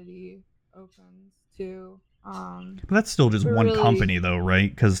Star City opens too. But that's still just one company though, right?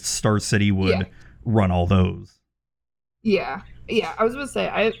 Because Star City would run all those. Yeah. I was gonna say,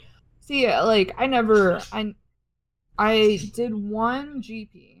 I did one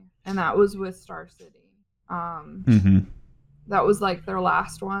GP, and that was with Star City. That was like their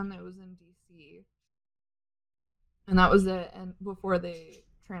last one. It was in DC, and that was it. And before they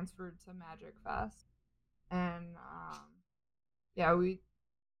transferred to Magic Fest, and we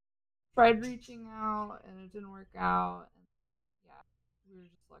tried reaching out, and it didn't work out. And we were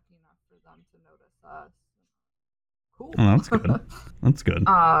just lucky enough for them to notice us. Cool. Oh, that's good. That's good.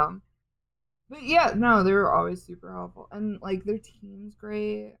 But yeah, no, they were always super helpful, and like their team's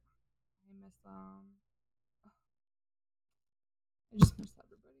great. I miss them. I just miss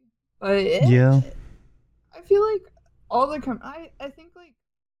everybody. But I feel like all the I think like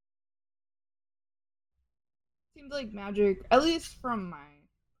seemed like Magic, at least from my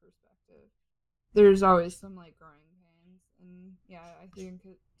perspective, there's always some like growing pains, and yeah, I think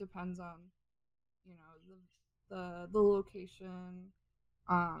it depends on the location,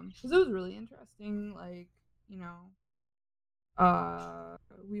 because it was really interesting. Like,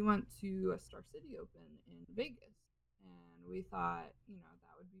 we went to a Star City Open in Vegas, and we thought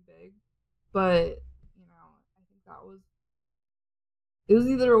that would be big, but I think it was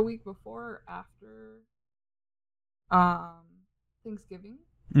either a week before or after Thanksgiving.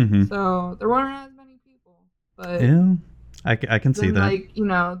 Mm-hmm. So there weren't as many people, but Yeah, I can see then, that. like,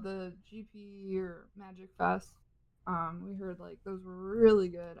 the GP or Magic Fest, we heard like those were really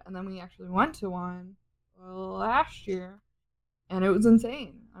good, and then we actually went to one last year, and it was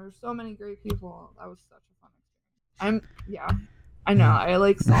insane. There were so many great people. That was such a fun experience. I know. I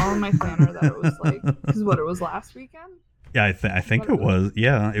like saw on my planner that it was like, because it was last weekend. Yeah, I think it was.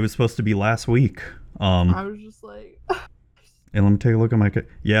 Yeah, it was supposed to be last week. I was just like, and let me take a look at my.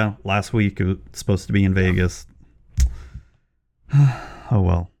 Yeah, last week it was supposed to be in Vegas. Oh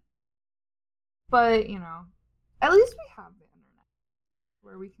well. But at least we have the internet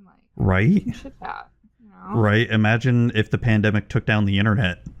where we can like Right. chit chat. Right. Imagine if the pandemic took down the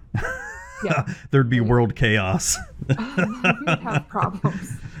internet. Yeah. There'd be world chaos. We'd have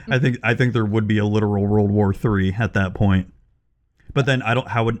problems. I think there would be a literal World War III at that point. But then I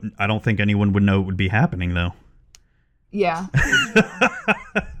don't think anyone would know it would be happening though. Yeah.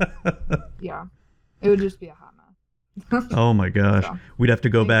 Yeah. It would just be a hot mess. Oh my gosh. So, We'd have to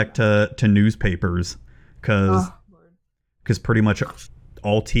go back to newspapers because pretty much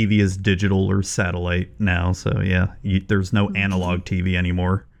all TV is digital or satellite now. So yeah, there's no analog TV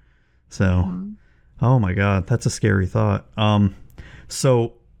anymore. So, oh my God, that's a scary thought.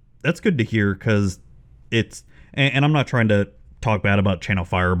 So that's good to hear because it's, and I'm not trying to talk bad about Channel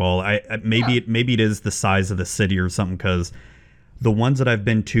Fireball. Maybe it is the size of the city or something, because the ones that I've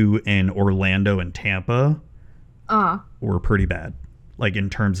been to in Orlando and Tampa were pretty bad. Like in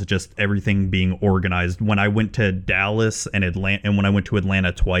terms of just everything being organized. When I went to Dallas and Atlanta, and when I went to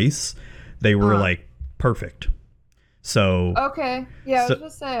Atlanta twice, they were like perfect. So okay, yeah, I was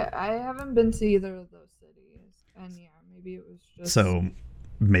just say I haven't been to either of those cities, and yeah, maybe it was just so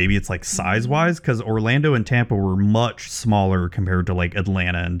maybe it's like size wise, because Orlando and Tampa were much smaller compared to like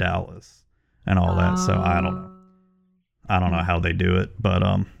Atlanta and Dallas and all that. So I don't know how they do it, but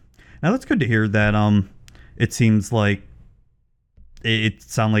now that's good to hear that it seems like it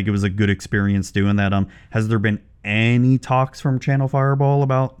sounded like it was a good experience doing that. Has there been any talks from Channel Fireball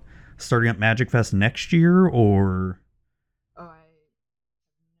about starting up Magic Fest next year, or I have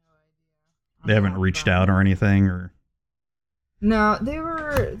no idea. they haven't reached out or anything? Or no, they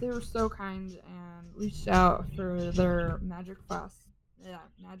were so kind and reached out for their Magic Fest. Yeah,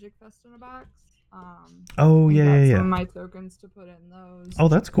 Magic Fest in a box. Oh yeah. Some of my tokens to put in those. Oh,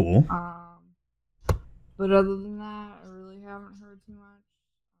 that's cool. But other than that, I really haven't heard too much.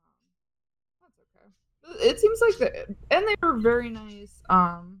 That's okay. It seems like and they were very nice.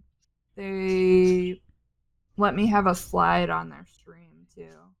 They let me have a slide on their stream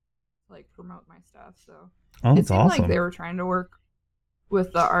too, like promote my stuff. So it seemed like they were trying to work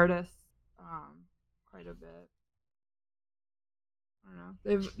with the artists quite a bit. I don't know.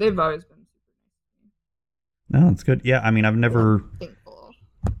 They've always been super nice to me. No, that's good. Yeah, I mean, I've never. Thankful.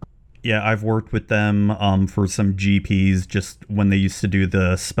 Yeah, I've worked with them for some GPs just when they used to do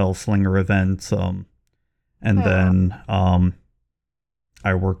the Spellslinger events. Then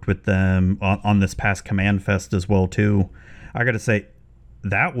I worked with them on this past Command Fest as well too. I got to say,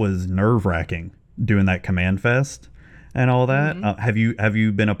 that was nerve-wracking doing that Command Fest and all that. Mm-hmm. Have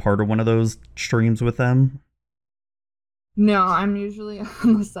you been a part of one of those streams with them? No, I'm usually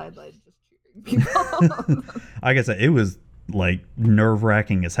on the sideline just cheering people. Like I said, it was like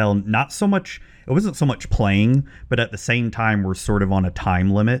nerve-wracking as hell. Not so much, it wasn't so much playing, but at the same time we're sort of on a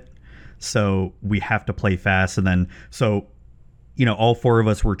time limit, so we have to play fast. And then all four of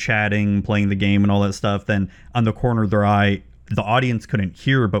us were chatting, playing the game and all that stuff. Then on the corner of their eye, the audience couldn't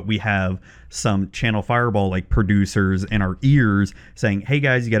hear, but we have some Channel Fireball like producers in our ears saying, "Hey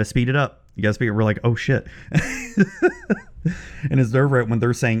guys, you got to speed it up. You got to speed it." We're like, "Oh shit." And it's nerve-wracking when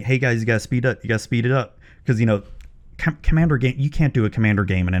they're saying, "Hey guys, you got to speed up. You got to speed it up." Because Commander game, you can't do a Commander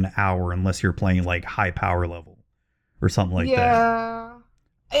game in an hour unless you're playing like high power level or something like that. Yeah,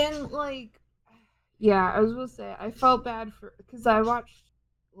 and like, yeah, I was gonna say I felt bad because I watched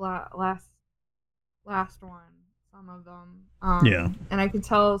last one, some of them. Yeah, and I could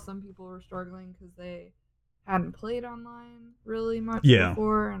tell some people were struggling because they hadn't played online really much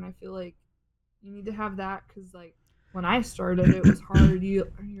before, and I feel like you need to have that because like when I started, it was hard. You're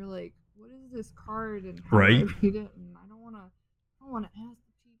like, what is this card and how do I read it? And I don't want to ask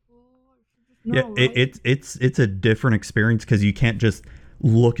the people. I should just Yeah, right? it's a different experience because you can't just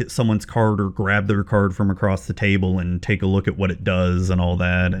look at someone's card or grab their card from across the table and take a look at what it does and all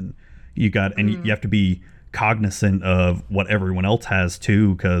that. And you have to be cognizant of what everyone else has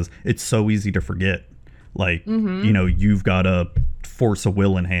too, because it's so easy to forget. Like, you've got a force of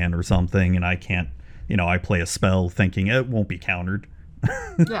will in hand or something, and I can't, I play a spell thinking it won't be countered.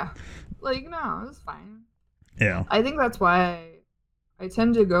 Yeah. Like, no, it's fine. Yeah. I think that's why I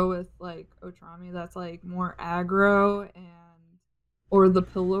tend to go with, like, Otrami that's, like, more aggro, or the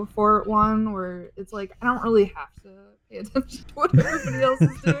Pillow Fort one, where it's like, I don't really have to pay attention to what everybody else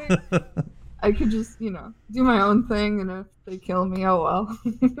is doing. I could just, do my own thing, and if they kill me, oh well.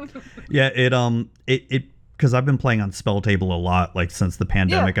 Yeah, it because I've been playing on Spell Table a lot, like since the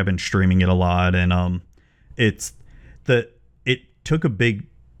pandemic. I've been streaming it a lot, and it took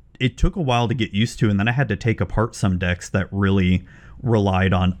a while to get used to, and then I had to take apart some decks that really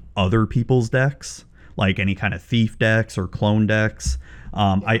relied on other people's decks, like any kind of thief decks or clone decks.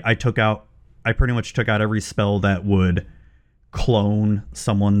 I pretty much took out every spell that would clone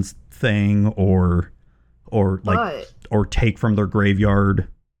someone's thing or take from their graveyard.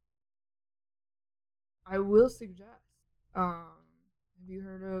 I will suggest, have you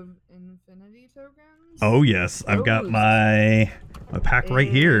heard of Infinity Tokens? Oh yes, I've got my pack right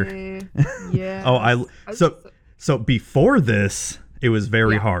here. Yeah. So before this, it was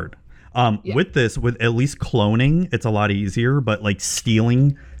very hard. With this, with at least cloning, it's a lot easier, but like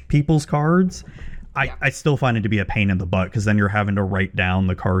stealing people's cards, I still find it to be a pain in the butt, because then you're having to write down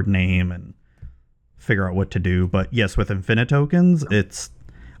the card name and figure out what to do. But yes, with Infinite Tokens,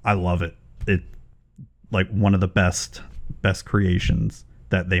 I love it. It like one of the best creations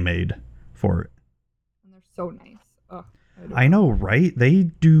that they made for it. And they're so nice. Oh, I know, right? They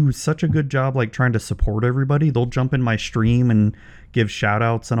do such a good job, like trying to support everybody. They'll jump in my stream and give shout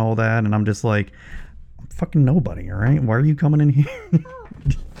outs and all that, and I'm just like, I'm fucking nobody, all right? Why are you coming in here?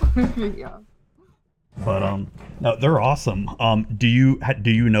 Yeah. But no, they're awesome. Do you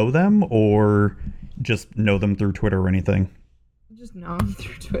know them, or just know them through Twitter or anything? Just know them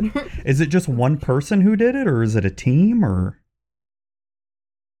through Twitter. Is it just one person who did it, or is it a team, or?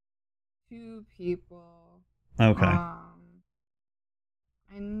 2 people. Okay. I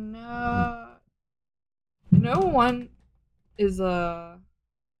know one is a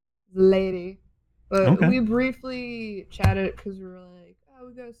lady, but we briefly chatted because we were like, oh,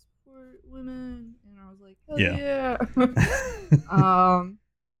 we gotta support women, and I was like, hell yeah.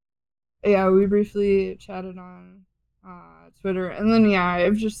 Yeah, we briefly chatted on Twitter, and then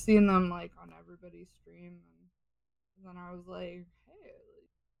I've just seen them like on everybody's stream, and then I was like, hey,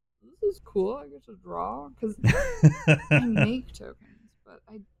 this is cool. I get to draw, because I make tokens, but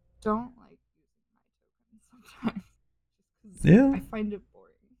I don't like using my tokens sometimes. Yeah, I find it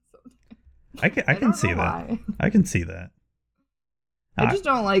boring sometimes. I can see that. Why. I can see that. I just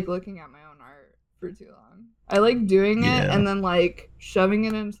don't like looking at my own art for too long. I like doing it and then like shoving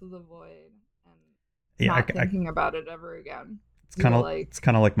it into the void and not thinking about it ever again. It's kind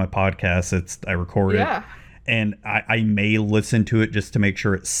of like my podcast. I record it, and I may listen to it just to make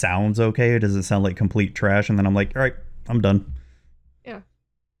sure it sounds okay. It doesn't sound like complete trash, and then I'm like, all right, I'm done. Yeah.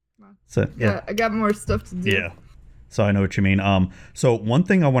 So I got more stuff to do. Yeah. So I know what you mean. So one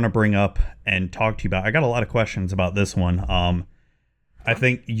thing I want to bring up and talk to you about, I got a lot of questions about this one. I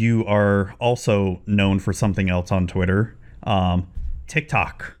think you are also known for something else on Twitter.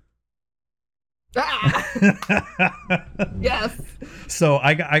 TikTok. Yes. So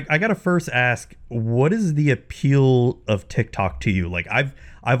I got to first ask, what is the appeal of TikTok to you? Like I've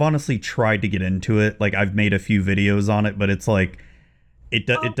honestly tried to get into it. Like I've made a few videos on it, but it's like it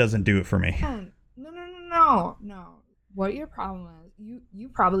doesn't do it for me. No. What your problem is? You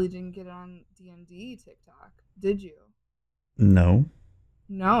probably didn't get on D&D TikTok, did you? No.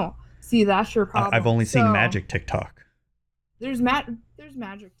 See, that's your problem. I've only seen Magic TikTok. There's Magic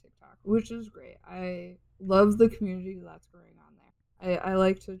TikTok, which is great. I love the community that's going on there. I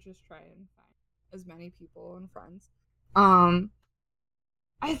like to just try and find as many people and friends. I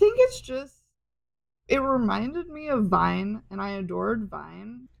think it's just, it reminded me of Vine, and I adored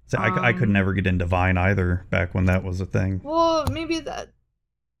Vine. So I could never get into Vine either back when that was a thing. Well, maybe that.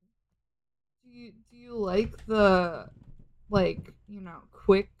 Do you like the,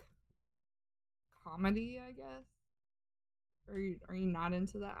 quick comedy, I guess? Are you not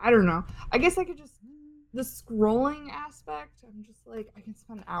into that? I don't know. I guess I could just, the scrolling aspect, I'm just like, I can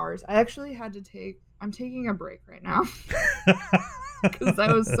spend hours. I actually had to I'm taking a break right now because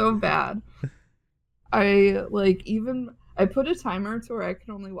that was so bad. I put a timer to where I could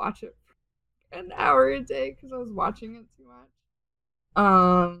only watch it for an hour a day because I was watching it too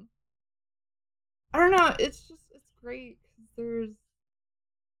much. I don't know. It's great because there's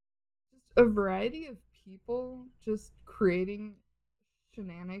just a variety of people just creating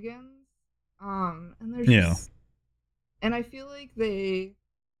shenanigans. And there's Yeah. just, and I feel like they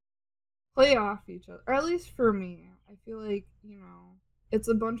play off each other, or at least for me, I feel like, it's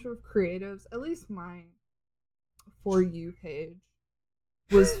a bunch of creatives. At least my For You page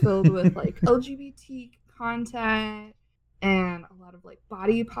was filled with like LGBT content and a lot of like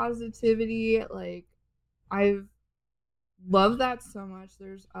body positivity. Like, I've loved that so much.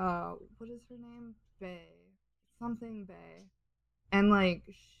 There's what is her name? Bay. Something Bay. And like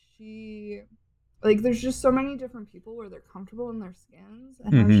she like there's just so many different people where they're comfortable in their skins.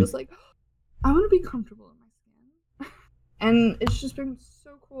 And I was just like, I want to be comfortable in my skin. And it's just been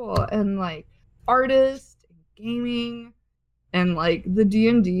so cool. And like artists and gaming and like the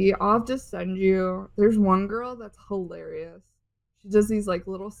D&D, I'll have to send you. There's one girl that's hilarious. She does these like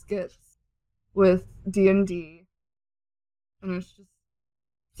little skits with D&D, and it's just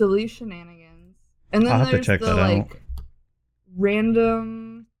silly shenanigans. And then I'll have to there's check the that out. like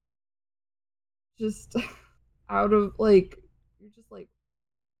random, just out of like, you're just like,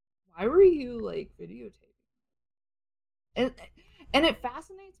 why were you like videotaping? And it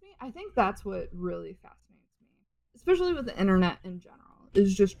fascinates me. I think that's what really fascinates me, especially with the internet in general,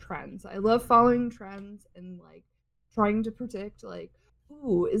 is just trends. I love following trends and like trying to predict like,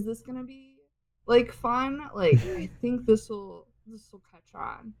 ooh, is this gonna be like fun? Like, I think this will catch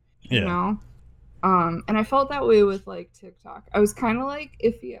on, you Yeah. know? And I felt that way with like TikTok. I was kind of like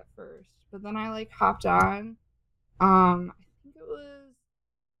iffy at first, but then I like hopped on. I think it was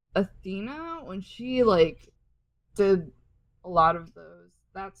Athena when she like did a lot of those.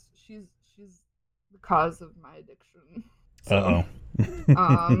 She's the cause of my addiction. So, Uh-oh.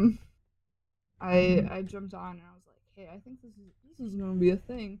 I jumped on and I was like, hey, I think this is gonna be a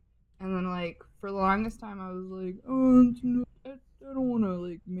thing. And then like for the longest time I was like, oh, I don't want to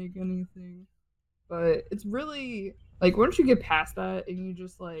like make anything. But it's really like once you get past that and you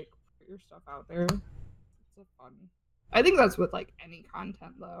just like put your stuff out there, it's so fun. I think that's with like any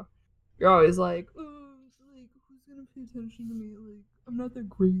content though. You're always like, oh, like who's gonna pay attention to me? Like I'm not that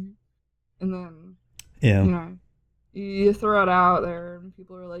great. And then Yeah. You throw it out there and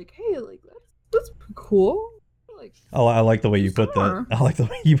people are like, hey, like that's cool. Like, Oh, I like the way you do put some that. I like the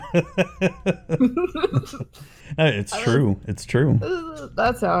way you put that. It's true. It's true.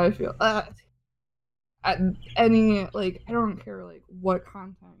 That's how I feel. Any like I don't care like what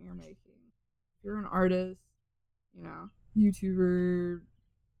content you're making. If you're an artist, YouTuber,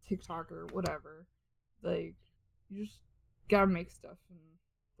 TikToker, whatever, like you just gotta make stuff and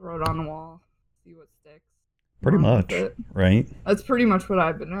throw it on the wall, see what sticks. Pretty Run with much, it. right? That's pretty much what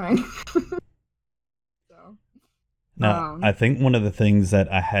I've been doing. So Now, I think one of the things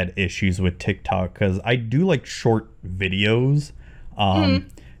that I had issues with TikTok, because I do like short videos,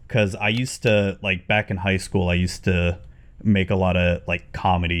 because I used to, like back in high school, I used to make a lot of like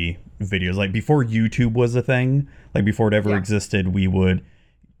comedy videos. Like before YouTube was a thing, like before it ever existed, we would,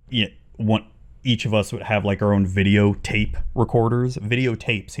 each of us would have like our own videotapes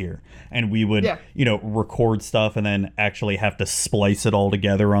here, and we would, record stuff and then actually have to splice it all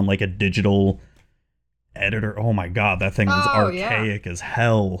together on like a digital editor. Oh my god, that thing was archaic as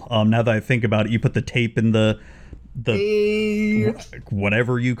hell. Now that I think about it, you put the tape in the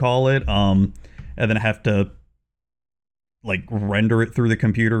whatever you call it, and then have to like render it through the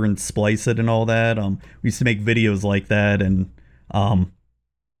computer and splice it and all that. We used to make videos like that, and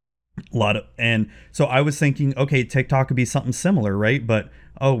and so I was thinking, okay, TikTok could be something similar, right? But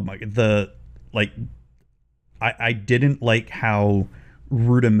I didn't like how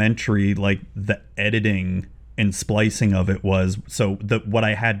rudimentary like the editing and splicing of it was. So what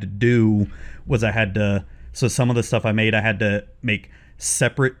I had to do was so some of the stuff I made, I had to make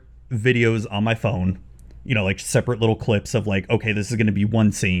separate videos on my phone, like separate little clips of like, okay, this is going to be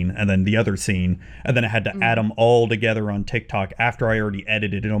one scene and then the other scene, and then I had to add them all together on TikTok after I already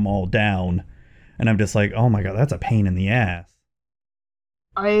edited them all down. And I'm just like, oh my god, that's a pain in the ass.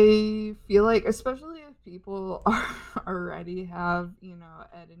 I feel like, especially if people already have,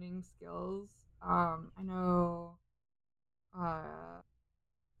 editing skills. I know, trying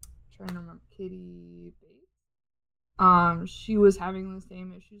to remember, Katie Bates. She was having the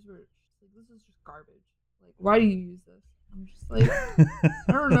same issues where she's like, this is just garbage. Like, why do you use this? I'm just like,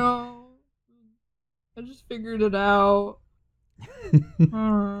 I don't know. I just figured it out.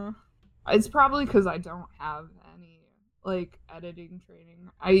 It's probably because I don't have any like editing training.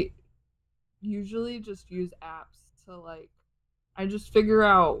 I usually just use apps to like, I just figure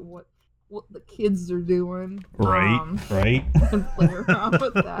out what what the kids are doing. Right. And play around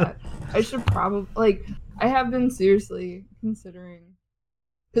with that. I should probably I have been seriously considering,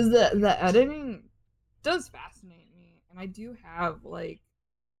 because the editing does fascinate me, and I do have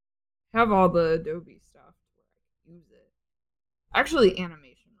all the Adobe stuff where I can use it. Actually,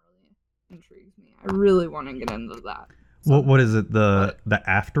 animation really intrigues me. I really want to get into that. What is it? The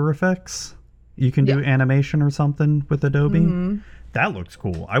After Effects? You can do animation or something with Adobe? Mm-hmm. That looks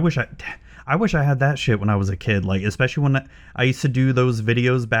cool. I wish I had that shit when I was a kid. Like, especially when I used to do those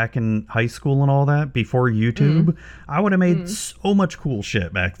videos back in high school and all that before YouTube. I would have made so much cool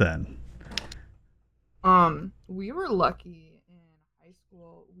shit back then. We were lucky in high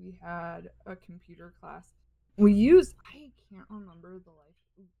school. We had a computer class. I can't remember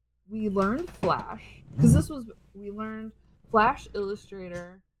we learned Flash, because we learned Flash,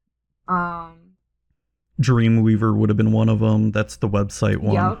 Illustrator, Dreamweaver would have been one of them. That's the website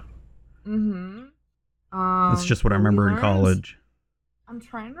one. Yep. Mm-hmm. That's just what I remember in college. I'm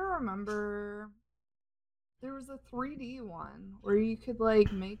trying to remember. There was a 3D one where you could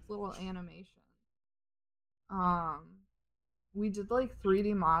make little animations. We did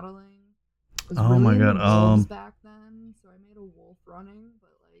 3D modeling. It was Oh my really in God, the wolves back then, so I made a wolf running,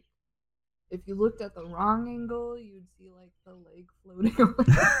 but if you looked at the wrong angle, you'd see the leg floating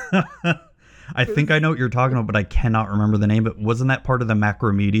away. I think I know what you're talking about, but I cannot remember the name. But wasn't that part of the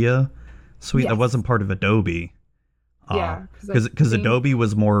Macromedia suite? Yes. That wasn't part of Adobe. Yeah, because Adobe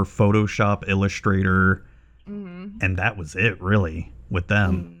was more Photoshop, Illustrator, Mm-hmm. and that was it really with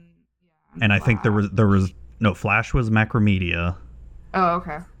them. Yeah, and I think there was no Flash was Macromedia. Oh,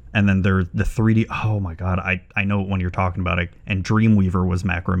 okay. And then there's the 3D. Oh my God, I know what one you're talking about. And Dreamweaver was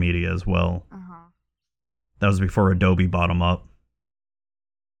Macromedia as well. That was before Adobe bought them up.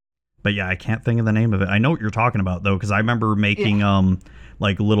 But yeah, I can't think of the name of it. I know what you're talking about though, because I remember making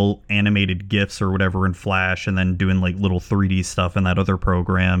little animated GIFs or whatever in Flash, and then doing little 3D stuff in that other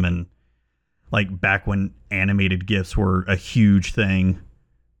program, and back when animated GIFs were a huge thing.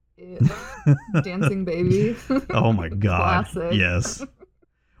 Dancing Baby. Oh my God. Classic. Yes.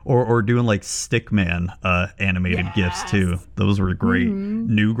 Or doing Stickman animated GIFs too. Those were great.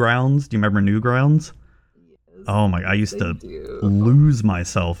 Newgrounds. Do you remember Newgrounds? Yes, Oh my! I used to lose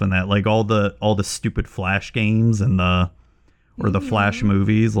myself in that. All the stupid Flash games and the Flash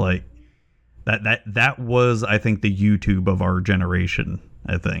movies. That was, I think, the YouTube of our generation.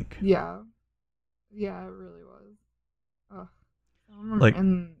 I think. Yeah, it really was. I remember,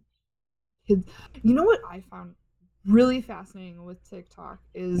 and kids. You know what I found really fascinating with TikTok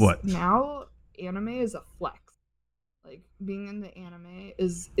is now anime is a flex. Being into anime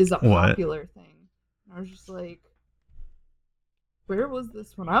is a popular thing. And I was just where was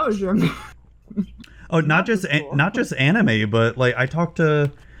this when I was younger? Oh, not just anime, but I talked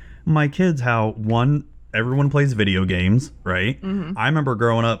to my kids how everyone plays video games, right? I remember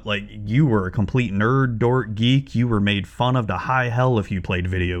growing up, you were a complete nerd, dork, geek. You were made fun of to high hell if you played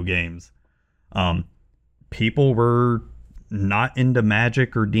video games. People were not into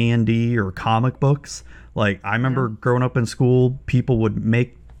Magic or D&D or comic books. I remember growing up in school, people would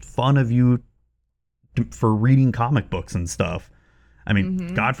make fun of you for reading comic books and stuff. I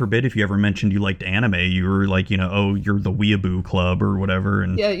mean, God forbid if you ever mentioned you liked anime, you were oh, you're the weeaboo club or whatever.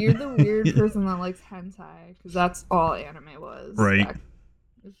 And yeah, you're the weird person that likes hentai, because that's all anime was. Right.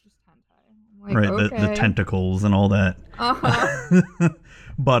 It's just hentai. Right, okay. the tentacles and all that.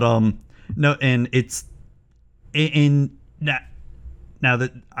 But no, and it's in that. Now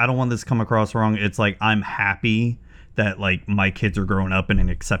that I don't want this to come across wrong, it's I'm happy that my kids are growing up in an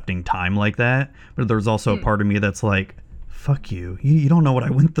accepting time like that. But there's also a part of me that's fuck you. You don't know what I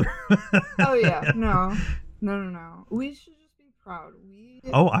went through. Oh yeah, no. We should just be proud.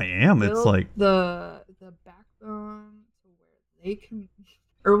 I am. It's the backbone to where they can.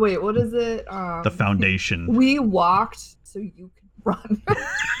 Or wait, what is it? The foundation. We walked so you could run.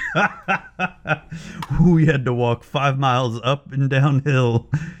 We had to walk 5 miles up and downhill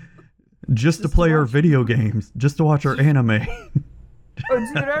just to play our video games, just to watch our anime. Oh,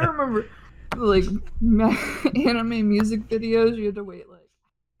 dude, I remember anime music videos. You had to wait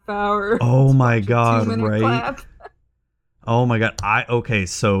hours. Oh my God! Right? Clap. Oh my God!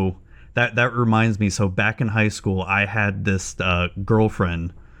 So that reminds me. So back in high school, I had this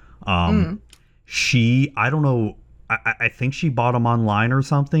girlfriend. She, I don't know. I think she bought them online or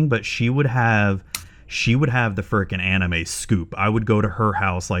something, but she would have the frickin' anime scoop. I would go to her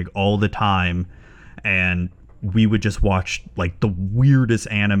house all the time, and we would just watch the weirdest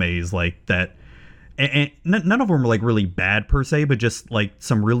animes that, and none of them were really bad per se, but just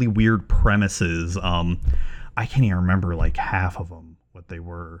some really weird premises. I can't even remember half of them what they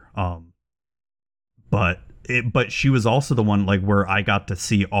were. but she was also the one like where I got to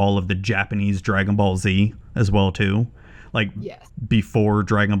see all of the Japanese Dragon Ball Z as well too. Like Yes. before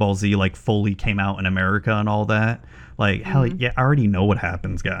Dragon Ball Z like fully came out in America and all that. Like hell yeah, I already know what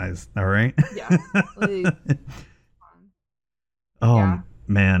happens, guys. All right. Yeah. Like, Oh Yeah.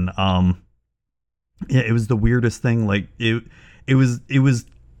 man, yeah, it was the weirdest thing. Like it was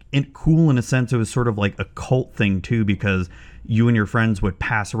cool in a sense. It was sort of like a cult thing too, because you and your friends would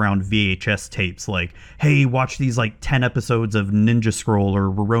pass around VHS tapes like, hey, watch these like 10 episodes of Ninja Scroll or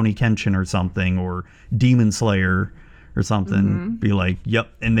Rurouni Kenshin or something, or Demon Slayer or something. Be like,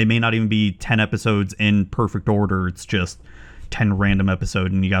 yep. And they may not even be 10 episodes in perfect order. It's just 10 random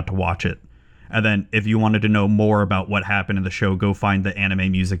episodes and you got to watch it. And then if you wanted to know more about what happened in the show, go find the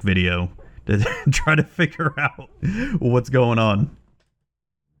anime music video to try to figure out what's going on.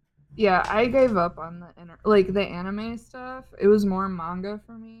 Yeah, I gave up on the anime stuff. It was more manga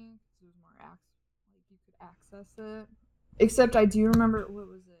for me. It was more like you could access it. Except I do remember, what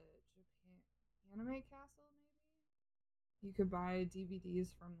was it? Anime Castle maybe? You could buy DVDs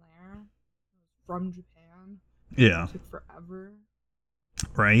from there. It was from Japan. Yeah. It took forever.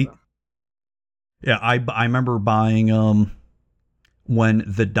 Right? Yeah, I remember buying when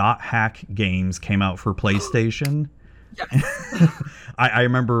the Dot Hack games came out for PlayStation. I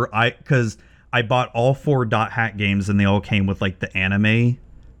remember because I bought all 4 Dot Hack games and they all came with like the anime,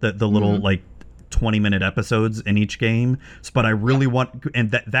 the little like 20-minute episodes in each game. But I really want,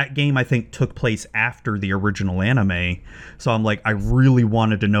 and that game I think took place after the original anime. So I'm like, I really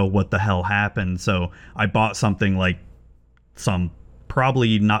wanted to know what the hell happened. So I bought something like some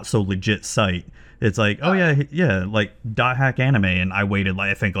probably not so legit site. It's like, oh yeah, like Dot Hack Anime, and I waited like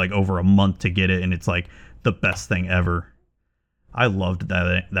I think like over a month to get it, and it's like the best thing ever. I loved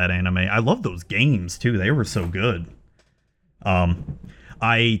that anime. I love those games too. They were so good.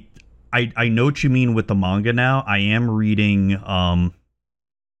 I know what you mean with the manga now. I am reading a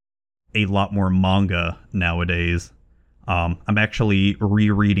lot more manga nowadays. I'm actually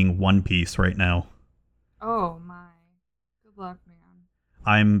rereading One Piece right now. Oh my. Good luck, man.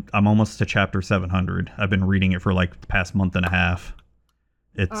 I'm almost to chapter 700. I've been reading it for like the past month and a half.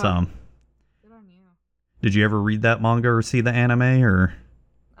 It's Good on you. Did you ever read that manga or see the anime or?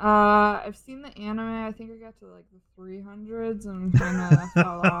 I've seen the anime. I think I got to like the 300s and kind of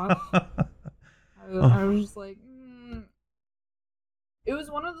fell off. I was just like, It was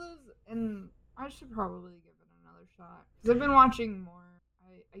one of those, and I should probably give it another shot because I've been watching more.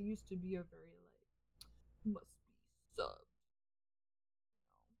 I used to be a very like must be sub.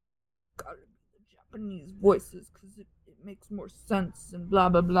 Gotta be the Japanese voices because it makes more sense and blah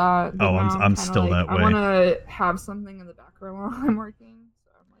blah blah. But I'm still like, that way. I want to have something in the background while I'm working.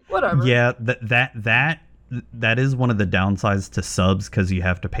 So I'm like, whatever. Yeah, that is one of the downsides to subs because you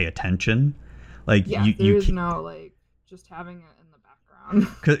have to pay attention. Like there's no like just having it in the background.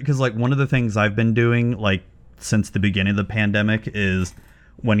 Because like one of the things I've been doing like since the beginning of the pandemic is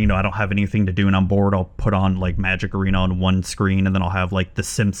when I don't have anything to do and I'm bored, I'll put on like Magic Arena on one screen and then I'll have like The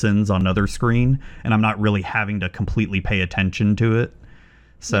Simpsons on another screen, and I'm not really having to completely pay attention to it.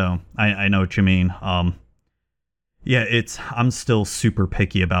 So I know what you mean. Yeah, I'm still super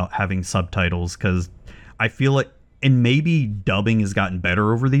picky about having subtitles because I feel like, and maybe dubbing has gotten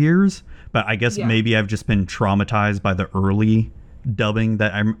better over the years, but I guess maybe I've just been traumatized by the early dubbing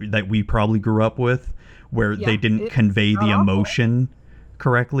that we probably grew up with, where they didn't convey the emotion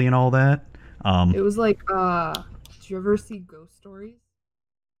correctly and all that. It was like, did you ever see Ghost Stories?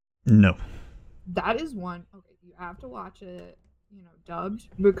 No. That is one. Okay, you have to watch it, dubbed,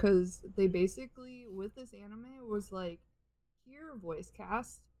 because they basically, with this anime, was like, here, voice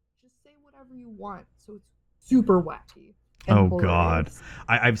cast, just say whatever you want. So it's super wacky. Oh God,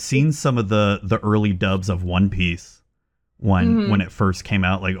 I've seen some of the early dubs of One Piece when it first came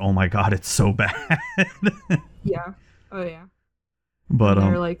out. Like, oh my God, it's so bad. Yeah. Oh yeah. But and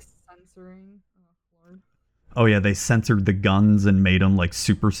they're like censoring. Oh Lord. Oh yeah, they censored the guns and made them like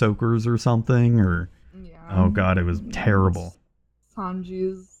super soakers or something. Or oh God, it was terrible.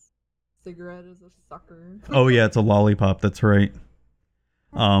 Sanji's cigarette is a sucker. Oh yeah, it's a lollipop. That's right.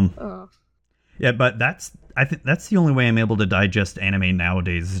 Yeah, but I think that's the only way I'm able to digest anime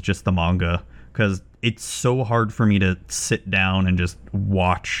nowadays is just the manga, because it's so hard for me to sit down and just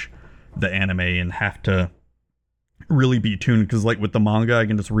watch the anime and have to really be tuned, because like with the manga I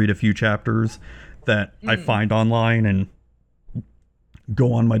can just read a few chapters that I find online and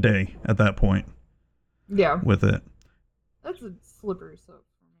go on my day at that point. Yeah. With it. That's a slippery slope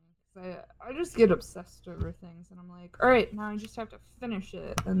for me. I just get obsessed over things and I'm like, all right, now I just have to finish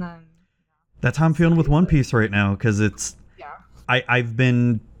it, and then that's how I'm feeling with One Piece right now, because it's I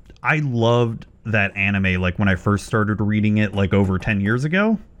loved that anime like when I first started reading it like over 10 years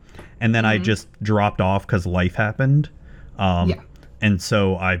ago, and then I just dropped off because life happened. And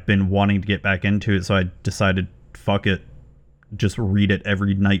so I've been wanting to get back into it, so I decided, fuck it, just read it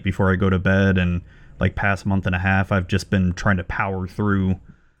every night before I go to bed. And like past month and a half, I've just been trying to power through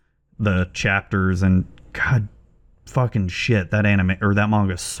the chapters, and god fucking shit, that anime or that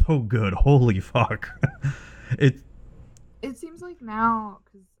manga is so good. Holy fuck. It seems like now,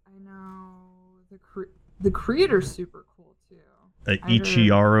 because I know the creator's super cool too.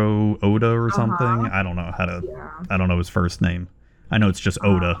 Ichiaro Oda or something. I don't know how to. Yeah. I don't know his first name. I know it's just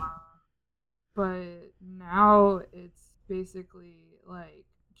Oda. But now it's basically like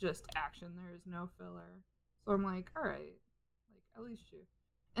just action. There is no filler. So I'm like, all right, like at least you.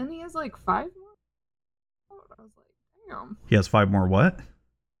 And he has like 5 more. I was like, damn. He has 5 more what?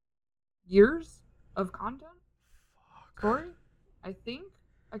 Years of content. Story. I think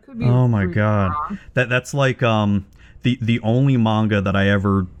I could be. Oh my really god, wrong. that's like the only manga that I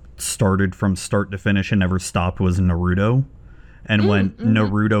ever started from start to finish and never stopped was Naruto. And when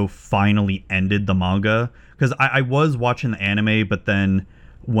Naruto finally ended the manga, because I was watching the anime, but then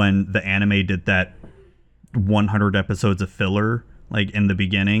when the anime did that 100 episodes of filler, like in the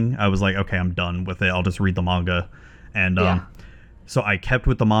beginning, I was like, okay, I'm done with it. I'll just read the manga. And so I kept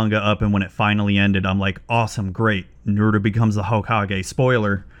with the manga up, and when it finally ended, I'm like, awesome, great. Naruto becomes the Hokage.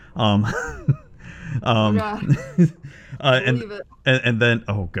 Spoiler. Yeah. And then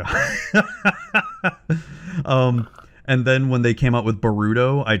oh god. And then when they came out with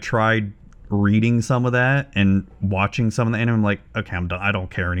Boruto, I tried reading some of that and watching some of the anime. I'm like, okay, I'm done. I don't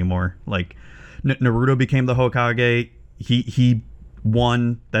care anymore. Like, Naruto became the Hokage. He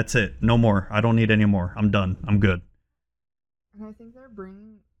won. That's it. No more. I don't need any more. I'm done. I'm good. And I think they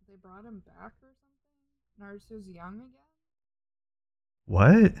brought him back or something. Naruto's young again.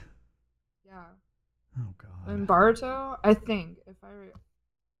 What? Yeah. Oh god. And Baruto, I think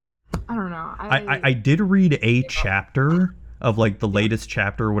I don't know. I did read a chapter of like the latest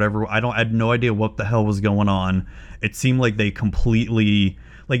chapter or whatever. I had no idea what the hell was going on. It seemed like they completely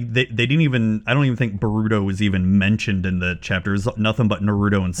like they didn't even. I don't even think Boruto was even mentioned in the chapter. It was nothing but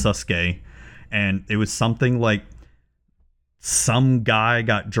Naruto and Sasuke, and it was something like some guy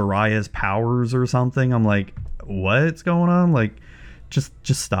got Jiraiya's powers or something. I'm like, what's going on? Like, just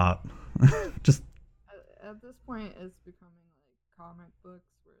stop. Just at this point, it's becoming like comic books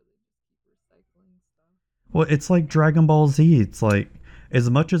where they just keep recycling stuff. Well, it's like Dragon Ball Z. It's like, as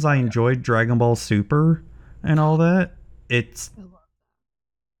much as I enjoyed Dragon Ball Super and all that, it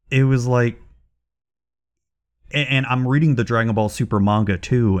was like, and I'm reading the Dragon Ball Super manga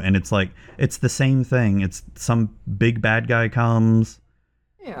too, and it's like, it's the same thing. It's some big bad guy comes,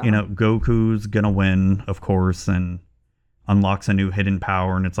 Goku's gonna win, of course, and unlocks a new hidden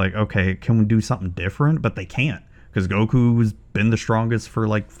power, and it's like, okay, can we do something different? But they can't, because Goku's been the strongest for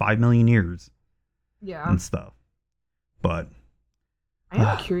like 5 million years. Yeah. And stuff. But I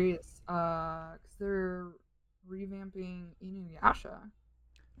am curious, because they're revamping Inuyasha.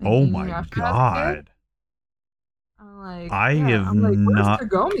 And oh my Inuyasha god. I'm like, where's not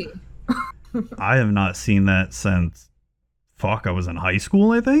Kagome? I have not seen that since I was in high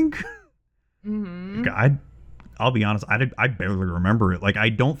school, I think. Mm-hmm. I'll be honest, I barely remember it. Like, I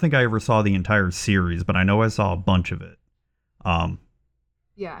don't think I ever saw the entire series, but I know I saw a bunch of it.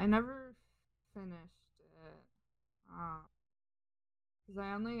 Yeah, I never finished it. Because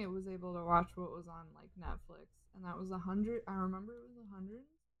I only was able to watch what was on like Netflix, and that was 100. I remember it was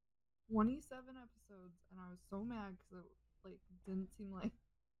 127 episodes, and I was so mad because it like didn't seem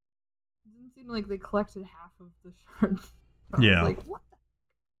like they collected half of the shards. Yeah. Like, what?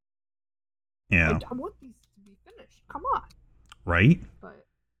 Yeah. I want these to be finished. Come on. Right? But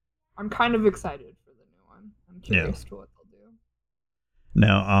I'm kind of excited for the new one. I'm curious to what they'll do.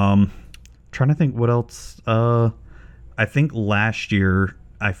 Now, trying to think what else. I think last year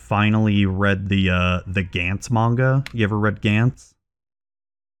I finally read the Gantz manga. You ever read Gantz?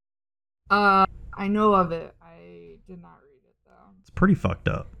 I know of it. I did not read it though. It's pretty fucked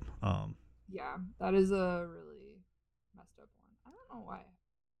up. Yeah, that is a really messed up one. I don't know why.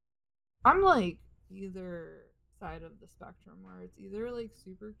 I'm like either side of the spectrum where it's either like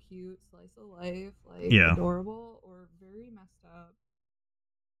super cute, slice of life, like adorable, or very messed up.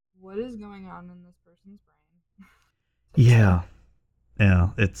 What is going on in this person's brain? Yeah.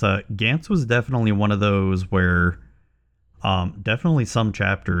 It's Gantz was definitely one of those where definitely some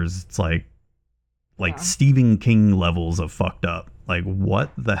chapters it's like Stephen King levels of fucked up. Like,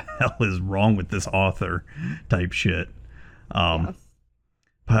 what the hell is wrong with this author type shit. Yes.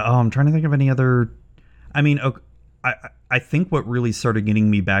 But I'm trying to think of any other. I mean, I think what really started getting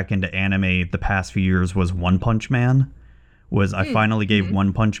me back into anime the past few years was One Punch Man. I finally gave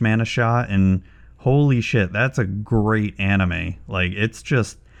One Punch Man a shot, and holy shit, that's a great anime. Like, it's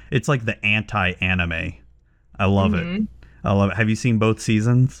like the anti-anime. I love it. I love it. Have you seen both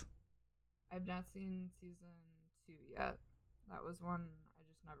seasons? I've not seen season 2 yet. That was one I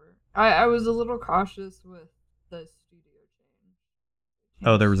just never. I was a little cautious with the studio change.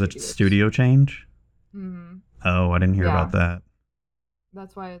 Oh, there was a studio change? Mm-hmm. Oh, I didn't hear about that.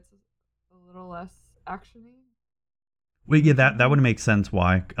 That's why it's a little less actiony. Well, yeah, that would make sense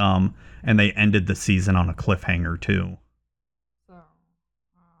why. And they ended the season on a cliffhanger too. So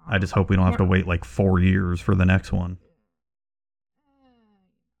I just hope we don't have to wait like 4 years for the next one.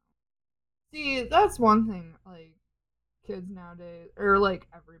 See, that's one thing, like, kids nowadays, or like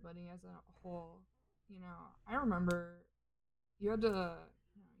everybody as a whole, I remember you had to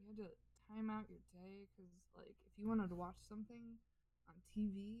time out your day, because, like, if you wanted to watch something on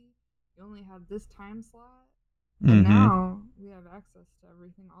TV, you only had this time slot, and now we have access to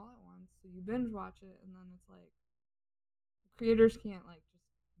everything all at once, so you binge watch it, and then it's like, creators can't, like, just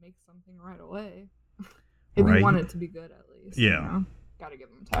make something right away. If you want it to be good, at least. Yeah. Gotta give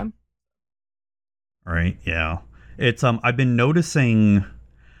them time. Right, yeah. It's I've been noticing,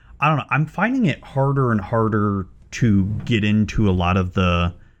 I don't know, I'm finding it harder and harder to get into a lot of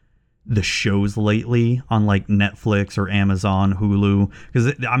the shows lately on like Netflix or Amazon, Hulu,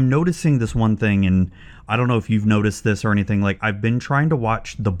 because I'm noticing this one thing, and I don't know if you've noticed this or anything. Like, I've been trying to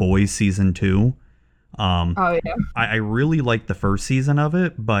watch The Boys season 2. Oh yeah. I really liked the first season of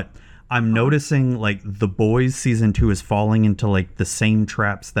it, but I'm noticing like The Boys season 2 is falling into like the same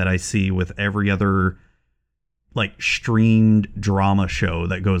traps that I see with every other like streamed drama show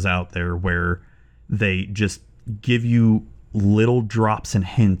that goes out there, where they just give you little drops and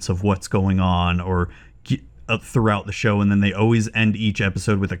hints of what's going on or throughout the show, and then they always end each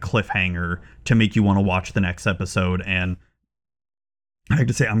episode with a cliffhanger to make you want to watch the next episode. And I have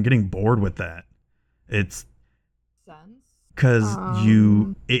to say, I'm getting bored with that. It's because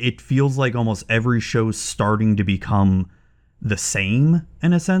it feels like almost every show's starting to become the same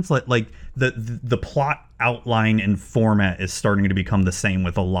in a sense. Like the plot outline and format is starting to become the same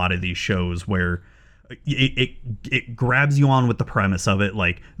with a lot of these shows, where it grabs you on with the premise of it.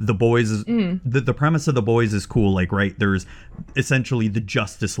 Like, The Boys is the premise of The Boys is cool. Like, right, there's essentially the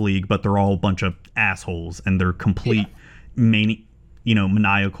Justice League, but they're all a bunch of assholes, and they're complete maniacal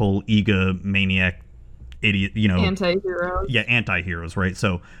egomaniac idiot, anti-heroes. Yeah, anti-heroes, right?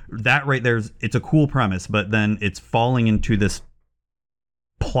 So that right there's it's a cool premise, but then it's falling into this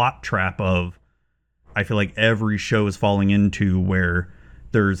plot trap of, I feel like every show is falling into, where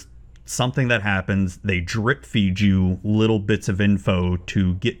there's something that happens, they drip feed you little bits of info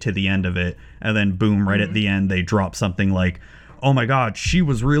to get to the end of it, and then boom, right at the end they drop something like, oh my god, she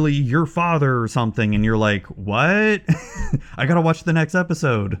was really your father or something, and you're like, what? I gotta watch the next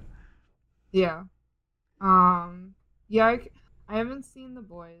episode. Yeah. I haven't seen The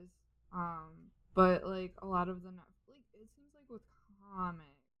Boys, but like a lot of the Netflix, it seems like with comics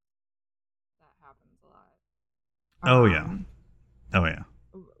that happens a lot. Oh yeah.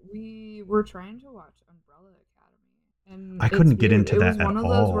 We were trying to watch Umbrella Academy, and I couldn't get into that at all. It was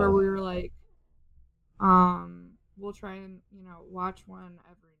one of those where we were like, we'll try and watch one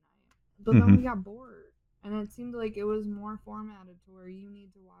every night, but then we got bored, and it seemed like it was more formatted to where you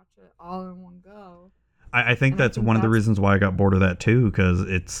need to watch it all in one go. I think that's one of the reasons why I got bored of that too, because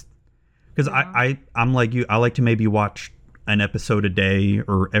I'm like you. I like to maybe watch an episode a day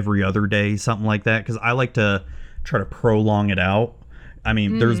or every other day, something like that, because I like to try to prolong it out. I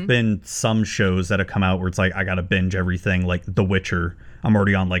mean, there's been some shows that have come out where it's like I gotta binge everything, like The Witcher. I'm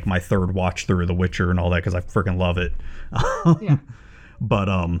already on like my third watch through of The Witcher and all that because I freaking love it. Yeah. But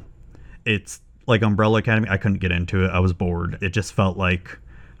it's like Umbrella Academy. I couldn't get into it. I was bored. It just felt like,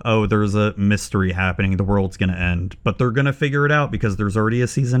 oh, there's a mystery happening. The world's gonna end, but they're gonna figure it out because there's already a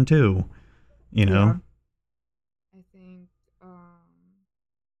season 2. You know. Yeah. I think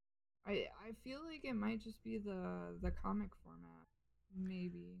I feel like it might just be the comic format.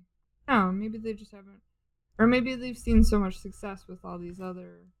 Maybe. No, maybe they just haven't, or maybe they've seen so much success with all these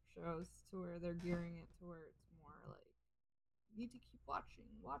other shows to where they're gearing it to where it's more like, you need to keep watch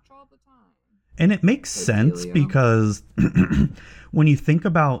all the time. And it makes sense because when you think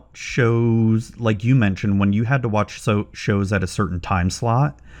about shows, like you mentioned, when you had to watch shows at a certain time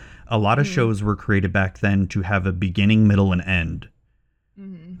slot, a lot of shows were created back then to have a beginning, middle, and end.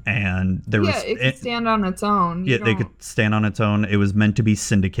 And there was it could stand on its own. They could stand on its own. It was meant to be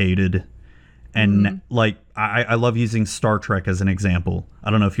syndicated. And like I love using Star Trek as an example. I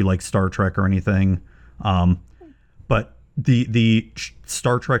don't know if you like Star Trek or anything. But the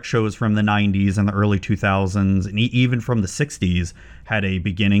Star Trek shows from the 90s and the early 2000s, and even from the 60s, had a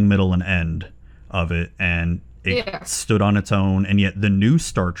beginning, middle, and end of it, and it stood on its own. And yet the new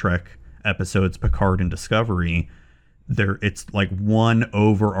Star Trek episodes, Picard and Discovery, it's like one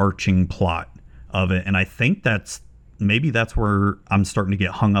overarching plot of it. And I think maybe that's where I'm starting to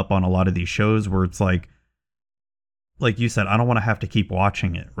get hung up on a lot of these shows, where it's like you said, I don't want to have to keep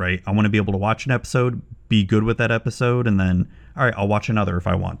watching it, right? I want to be able to watch an episode, be good with that episode, and then, all right, I'll watch another if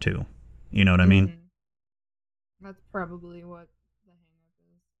I want to. You know what I mean? That's probably what the hang-up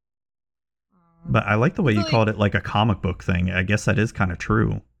is. But I like the way you called it like a comic book thing. I guess that is kind of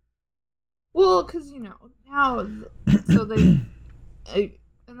true. Well, because, now, so and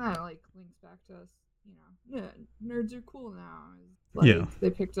that, like, links back to us, nerds are cool now. Like,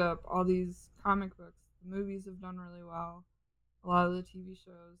 they picked up all these comic books. The movies have done really well. A lot of the TV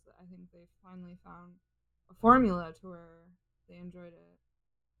shows, I think they finally found a formula to where they enjoyed it.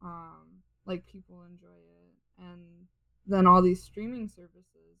 Like, people enjoy it. And then all these streaming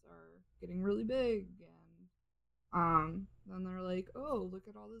services are getting really big. And then they're like, oh, look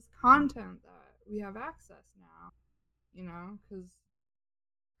at all this content that we have access now. Because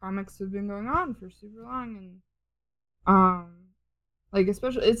comics have been going on for super long. And, like,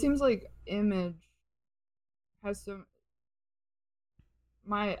 especially, it seems like Image has some...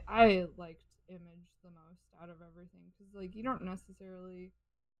 I liked Image the most out of everything. Because, like, you don't necessarily...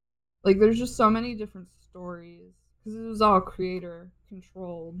 Like, there's just so many different stories. Because it was all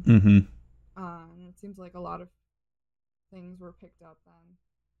creator-controlled. Mm-hmm. And it seems like a lot of things were picked up then.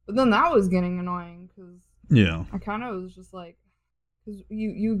 But then that was getting annoying, because I kind of was just like... Because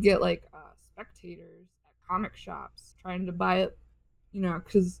you get, like, spectators at comic shops trying to buy it,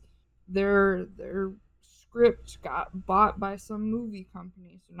 because their script got bought by some movie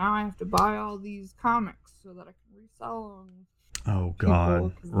company. So now I have to buy all these comics so that I can resell them. Oh,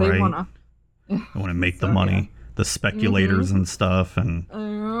 God. Right. They want to make the money. The speculators and stuff. And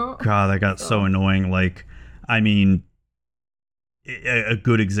God, that got so annoying. Like, I mean, a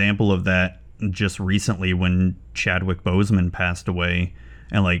good example of that just recently when Chadwick Boseman passed away,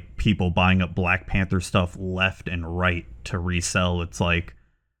 and like people buying up Black Panther stuff left and right to resell. It's like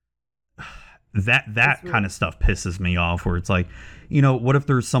that kind of stuff pisses me off, where it's like, what if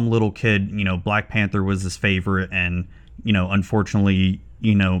there's some little kid, Black Panther was his favorite, and unfortunately,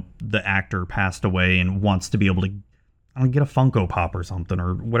 the actor passed away and wants to be able to get a Funko Pop or something,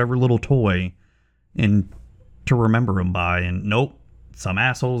 or whatever little toy, and to remember him by. And nope, some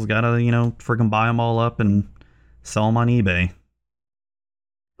assholes gotta, friggin' buy them all up and sell them on eBay.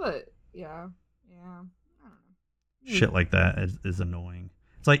 But, yeah, I don't know. Shit like that is annoying.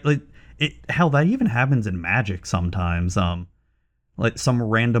 It's like hell, that even happens in Magic sometimes. Like some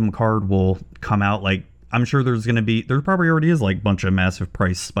random card will come out, like, I'm sure there probably already is like a bunch of massive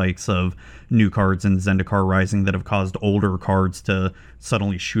price spikes of new cards in Zendikar Rising that have caused older cards to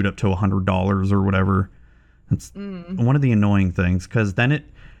suddenly shoot up to $100 or whatever. It's one of the annoying things, because then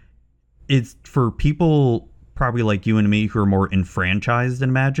it's for people probably like you and me who are more enfranchised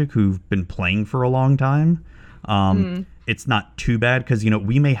in Magic, who've been playing for a long time. It's not too bad, because,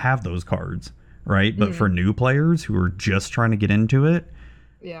 we may have those cards, right? But for new players who are just trying to get into it,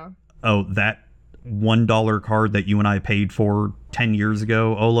 that $1 card that you and I paid for 10 years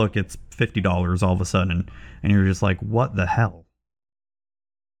ago, oh look, it's $50 all of a sudden, and you're just like, what the hell?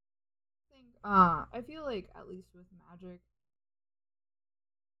 I feel like, at least with Magic,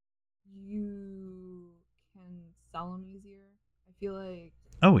 you can sell them easier. I feel like...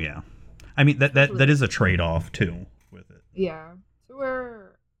 Oh, yeah. I mean, that is a trade-off, too, with it. Yeah. So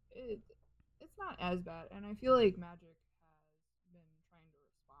where it's not as bad, and I feel like Magic has been trying to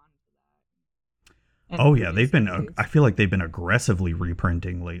respond to that. Oh, yeah, they've been... I feel like they've been aggressively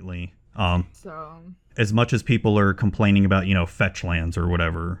reprinting lately. As much as people are complaining about, fetch lands or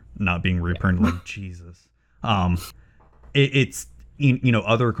whatever not being reprinted, like, Jesus. It's,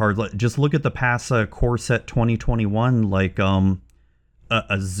 other cards, like, just look at the past core set 2021, like, Azusa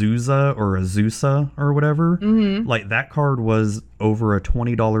or Azusa or whatever. Like, that card was over a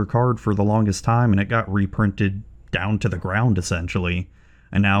 $20 card for the longest time, and it got reprinted down to the ground, essentially.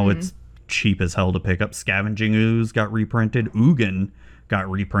 And now it's cheap as hell to pick up. Scavenging Ooze got reprinted. Ugin got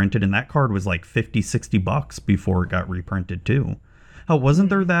reprinted, and that card was like $50-$60 before it got reprinted too. Oh, wasn't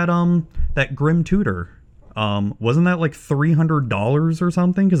there that Grim Tutor? Wasn't that like $300 or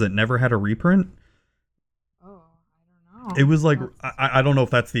something because it never had a reprint? Oh, I don't know. It was like, I don't know if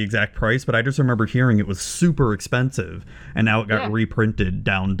that's the exact price, but I just remember hearing it was super expensive, and now it got reprinted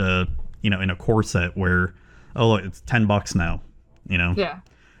down to, in a core set where, oh look, it's $10 now, Yeah.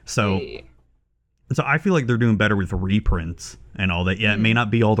 So So I feel like they're doing better with reprints and all that. Yeah, it may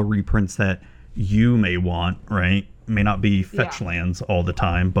not be all the reprints that you may want, right? It may not be fetch lands all the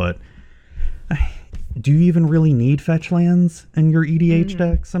time, but do you even really need fetch lands in your EDH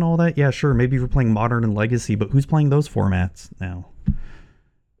decks and all that? Yeah, sure. Maybe you're playing Modern and Legacy, but who's playing those formats now?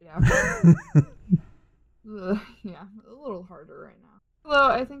 Yeah. Yeah, a little harder right now.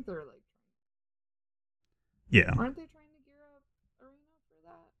 Although I think they're like, Yeah. aren't they trying to gear up Arena for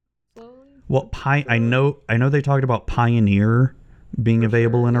that slowly? Well, I know they talked about Pioneer being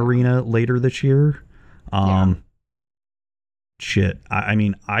available in Arena later this year. Shit. I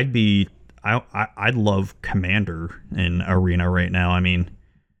mean, I'd love Commander in Arena right now. I mean,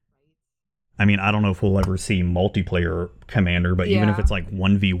 I don't know if we'll ever see multiplayer Commander, but even if it's like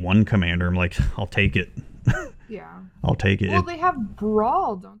 1v1 Commander, I'm like, I'll take it. Yeah. I'll take it. Well, they have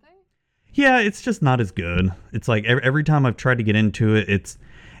Brawl, don't they? Yeah, it's just not as good. It's like every time I've tried to get into it, it's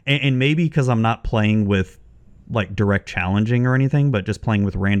and maybe because I'm not playing with like direct challenging or anything, but just playing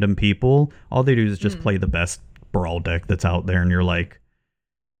with random people, all they do is just play the best Brawl deck that's out there, and you're like,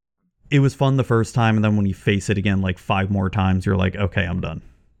 it was fun the first time, and then when you face it again like 5 more times, you're like, okay, I'm done.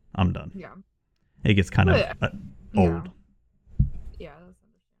 Yeah. It gets kind of old. Yeah, that's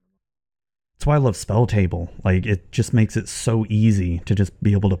understandable. That's why I love Spell Table. Like, it just makes it so easy to just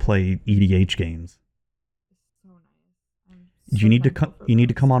be able to play EDH games. It's so nice. You need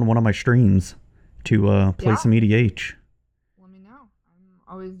to come on one of my streams to play some EDH. Let me know. I'm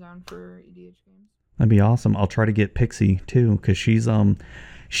always down for EDH games. That'd be awesome. I'll try to get Pixie too, because she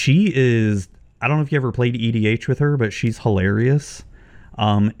is, I don't know if you ever played EDH with her, but she's hilarious.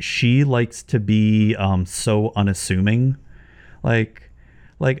 She likes to be so unassuming, like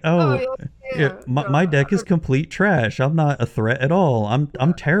my deck is complete trash. I'm not a threat at all.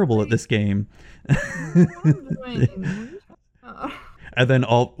 I'm terrible at this game. And then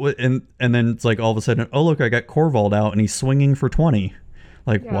and then it's like all of a sudden, oh look, I got Corvald out and he's swinging for 20.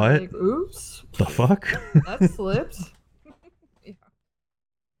 Like what? Like, oops. The fuck? That slipped.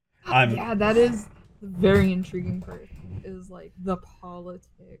 Yeah, that is the very intriguing part. Is like the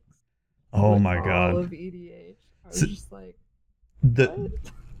politics. Oh my god. Of EDH. I was just like,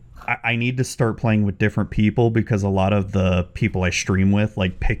 I need to start playing with different people, because a lot of the people I stream with,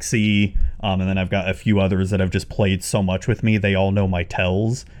 like Pixie, and then I've got a few others that have just played so much with me, they all know my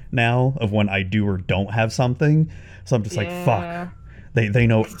tells now of when I do or don't have something. So I'm just like, fuck. They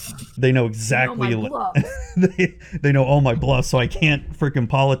know exactly. They know all my bluffs, so I can't freaking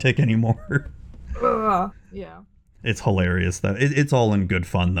politic anymore. Yeah. It's hilarious though. It's all in good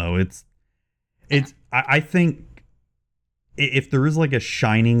fun though. I think if there is like a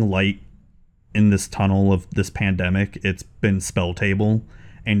shining light in this tunnel of this pandemic, it's been Spell Table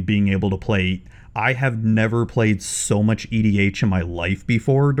and being able to play. I have never played so much EDH in my life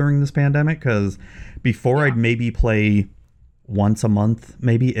before during this pandemic, because before I'd maybe play once a month,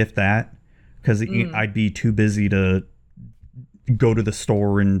 maybe if that, because I'd be too busy to go to the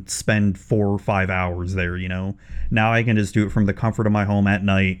store and spend 4 or 5 hours there, you know. Now I can just do it from the comfort of my home at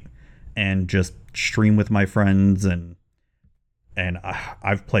night and just stream with my friends, and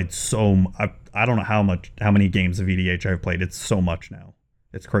I've played I don't know how many games of EDH I've played. It's so much now.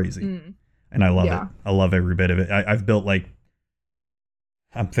 It's crazy. And I love it. I love every bit of it. I've built like,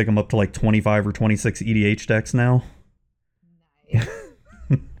 I think I'm up to like 25 or 26 EDH decks now. Nice.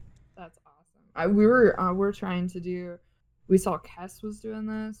 That's awesome. We're trying to do, we saw Kess was doing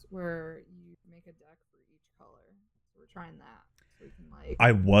this where you make a deck for each color. So we're trying that. So we can like,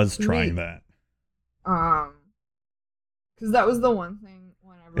 I was trying that. Because that was the one thing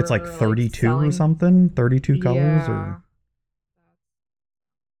whenever it's like 32 or something, 32 colors or.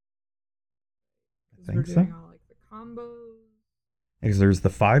 I think so. All, like, the combos. Because there's the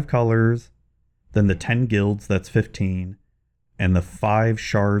 5 colors, then the 10 guilds, that's 15, and the 5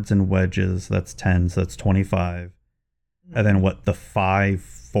 shards and wedges, that's 10, so that's 25. And then what, the 5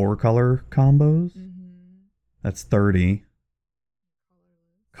 4-color combos? That's 30.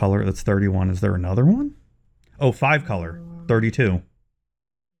 Color, that's 31. Is there another one? Oh, 5 color, 32.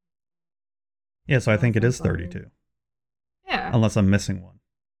 Yeah, so I think it is 32. Yeah. Unless I'm missing one.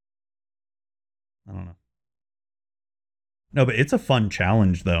 I don't know. No, but it's a fun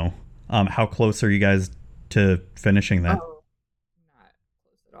challenge, though. How close are you guys to finishing that? Oh, not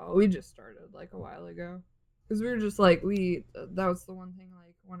close at all. We just started like a while ago. Because we were just like, that was the one thing,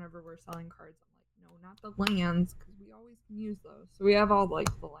 like, whenever we're selling cards, I'm like, no, not the lands, because we always can use those. So we have all, like,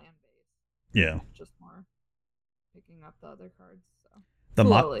 the land base. Yeah. Just more picking up the other cards, so.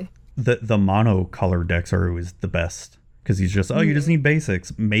 The mono color decks are always the best. Because he's just, you just need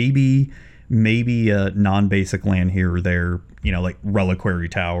basics. Maybe maybe a non-basic land here or there, like Reliquary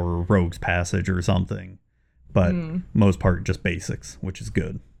Tower or Rogue's Passage or something. But most part, just basics, which is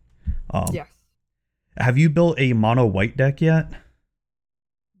good. Yes. Have you built a mono white deck yet?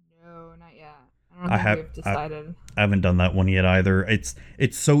 No, not yet. I don't think we've decided. I haven't done that one yet either. It's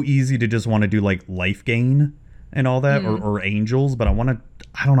so easy to just want to do like life gain and all that, or angels, but I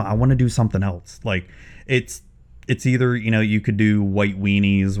don't know, I want to do something else. Like it's either, you could do white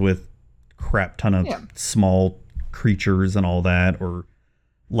weenies with crap ton of small creatures and all that, or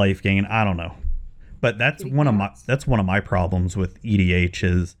life gain. I don't know. But that's one of my problems with EDH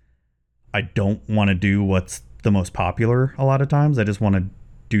is I don't want to do what's the most popular a lot of times. I just want to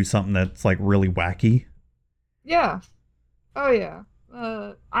do something that's like really wacky. Yeah. Oh yeah.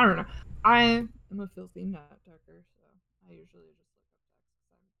 I don't know. I am a filthy nut decker, so I usually just look up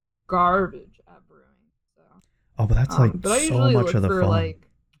decks. I'm garbage at brewing. So. Oh, but that's like but I so usually much look of the for, fun. Like,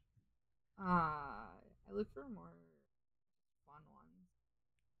 I look for more fun ones.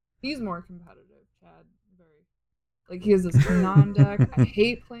 He's more competitive, Chad. Like, he has this Kanan deck I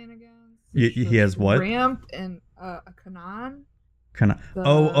hate playing against. He has what? Ramp and a Kanan.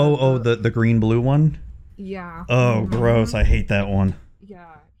 The green blue one? Yeah. Oh, gross. I hate that one.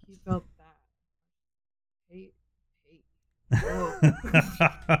 Yeah, he felt that. Hate.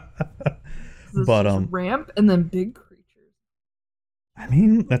 But ramp and then big creatures. I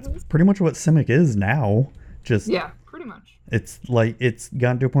mean, that's pretty much what Simic is now. Just pretty much. It's like it's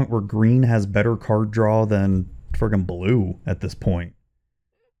gotten to a point where green has better card draw than friggin' blue at this point.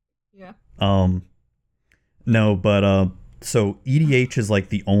 Yeah. No, but so EDH is like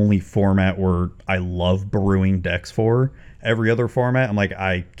the only format where I love brewing decks for. Every other format, I'm like,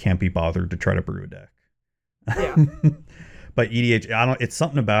 I can't be bothered to try to brew a deck. Yeah. But EDH, it's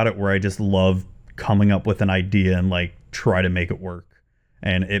something about it where I just love coming up with an idea and like try to make it work.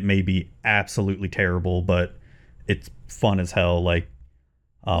 And it may be absolutely terrible, but it's fun as hell. Like,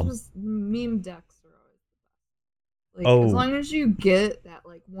 just meme decks are always the best. Like, as long as you get that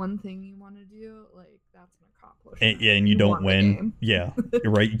like one thing you want to do, like that's an accomplishment. And you don't win. Yeah,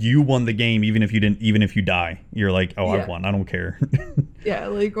 you're right. You won the game, even if you die. You're like, oh, I won. I don't care. Yeah,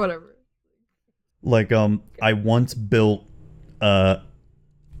 like whatever. Like, I once built an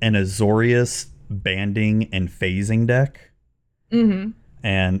Azorius banding and phasing deck. Mm-hmm.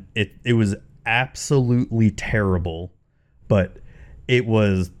 And it was absolutely terrible, but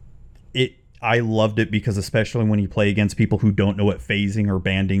I loved it because especially when you play against people who don't know what phasing or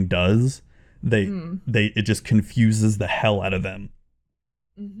banding does, it just confuses the hell out of them.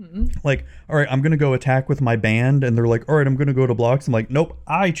 Mm-hmm. Like, all right, I'm gonna go attack with my band, and they're like, all right, I'm gonna go to blocks. I'm like, nope,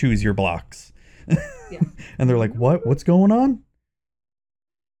 I choose your blocks. Yeah. And they're like, what? What's going on?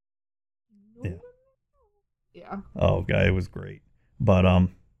 Yeah. Oh, God, it was great. But all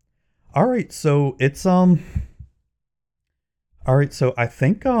right, so it's all right, so I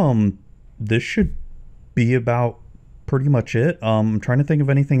think this should be about pretty much it. I'm trying to think of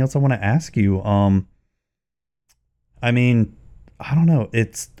anything else I want to ask you. I mean, I don't know.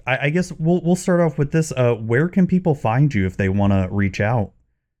 I guess we'll start off with this. Where can people find you if they want to reach out?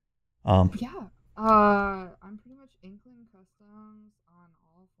 I'm pretty much Inkling Customs on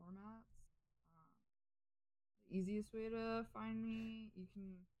all formats. The easiest way to find me, you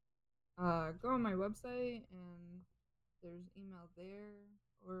can go on my website and there's email there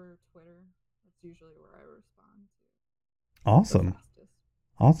or Twitter. That's usually where I respond to.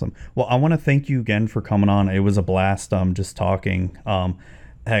 Awesome. Well, I want to thank you again for coming on. It was a blast just talking.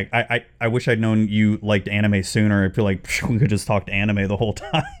 Heck, I wish I'd known you liked anime sooner. I feel like we could just talk to anime the whole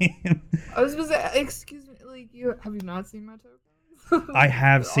time. I was supposed to excuse me, like have you not seen my tokens? I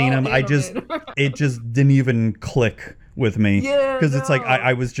have seen them. It just didn't even click with me. Yeah, because it's like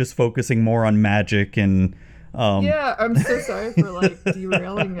I was just focusing more on Magic and yeah, I'm so sorry for like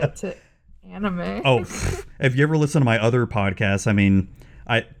derailing it to anime. Oh, if you ever listen to my other podcasts, I mean,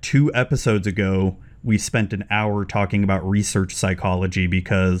 2 episodes ago we spent an hour talking about research psychology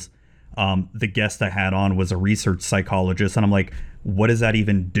because the guest I had on was a research psychologist, and I'm like, what does that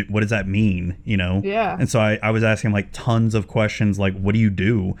even do? What does that mean? Yeah. And so I was asking like tons of questions, like, what do you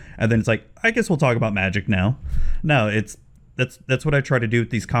do? And then it's like, I guess we'll talk about Magic now. No, that's what I try to do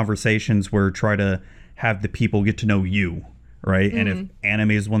with these conversations, where try to have the people get to know you, right? And if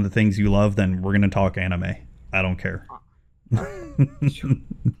anime is one of the things you love, then we're gonna talk anime. I don't care.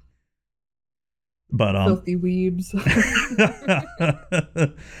 But filthy weebs.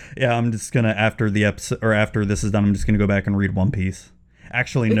 Yeah, I'm just gonna after this is done, I'm just gonna go back and read One Piece.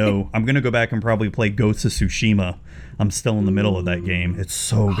 Actually, no, I'm gonna go back and probably play Ghost of Tsushima. I'm still in the middle of that game. It's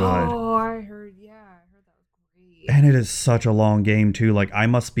so good. Oh, I heard that was great. And it is such a long game too. Like I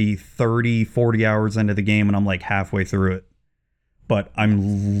must be 30, 40 hours into the game and I'm like halfway through it. But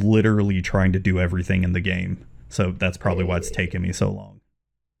I'm literally trying to do everything in the game. So that's probably why it's taken me so long.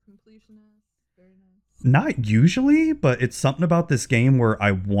 Completionist, very nice. Not usually, but it's something about this game where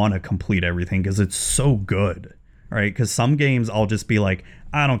I want to complete everything because it's so good. Right? Because some games I'll just be like,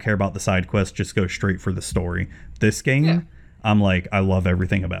 I don't care about the side quest, just go straight for the story. This game, I'm like, I love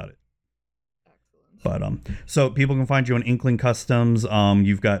everything about it. But so people can find you on Inkling Customs.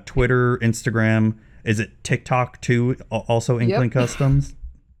 You've got Twitter, Instagram. Is it TikTok too? Also Inkling Customs.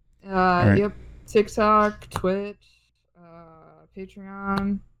 Right. Yep. TikTok, Twitch,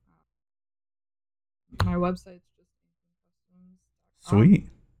 Patreon. My website's just Sweet.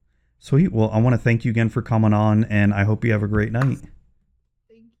 Sweet. Well, I want to thank you again for coming on, and I hope you have a great night.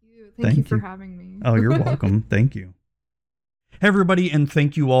 Thank you. Thank you for having me. Oh, you're welcome. Thank you. Hey, everybody, and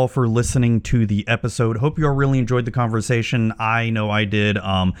thank you all for listening to the episode. Hope you all really enjoyed the conversation. I know I did.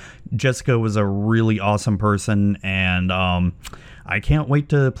 Jessica was a really awesome person, and I can't wait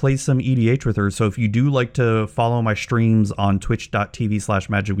to play some EDH with her. So if you do like to follow my streams on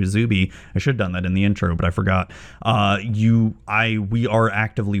twitch.tv/magicwithzuby, I should have done that in the intro, but I forgot. We are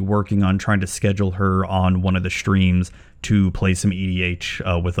actively working on trying to schedule her on one of the streams to play some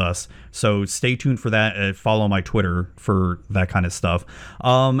EDH with us. So stay tuned for that. Follow my Twitter for that kind of stuff.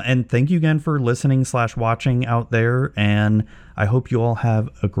 And thank you again for listening/watching out there. And I hope you all have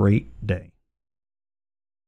a great day.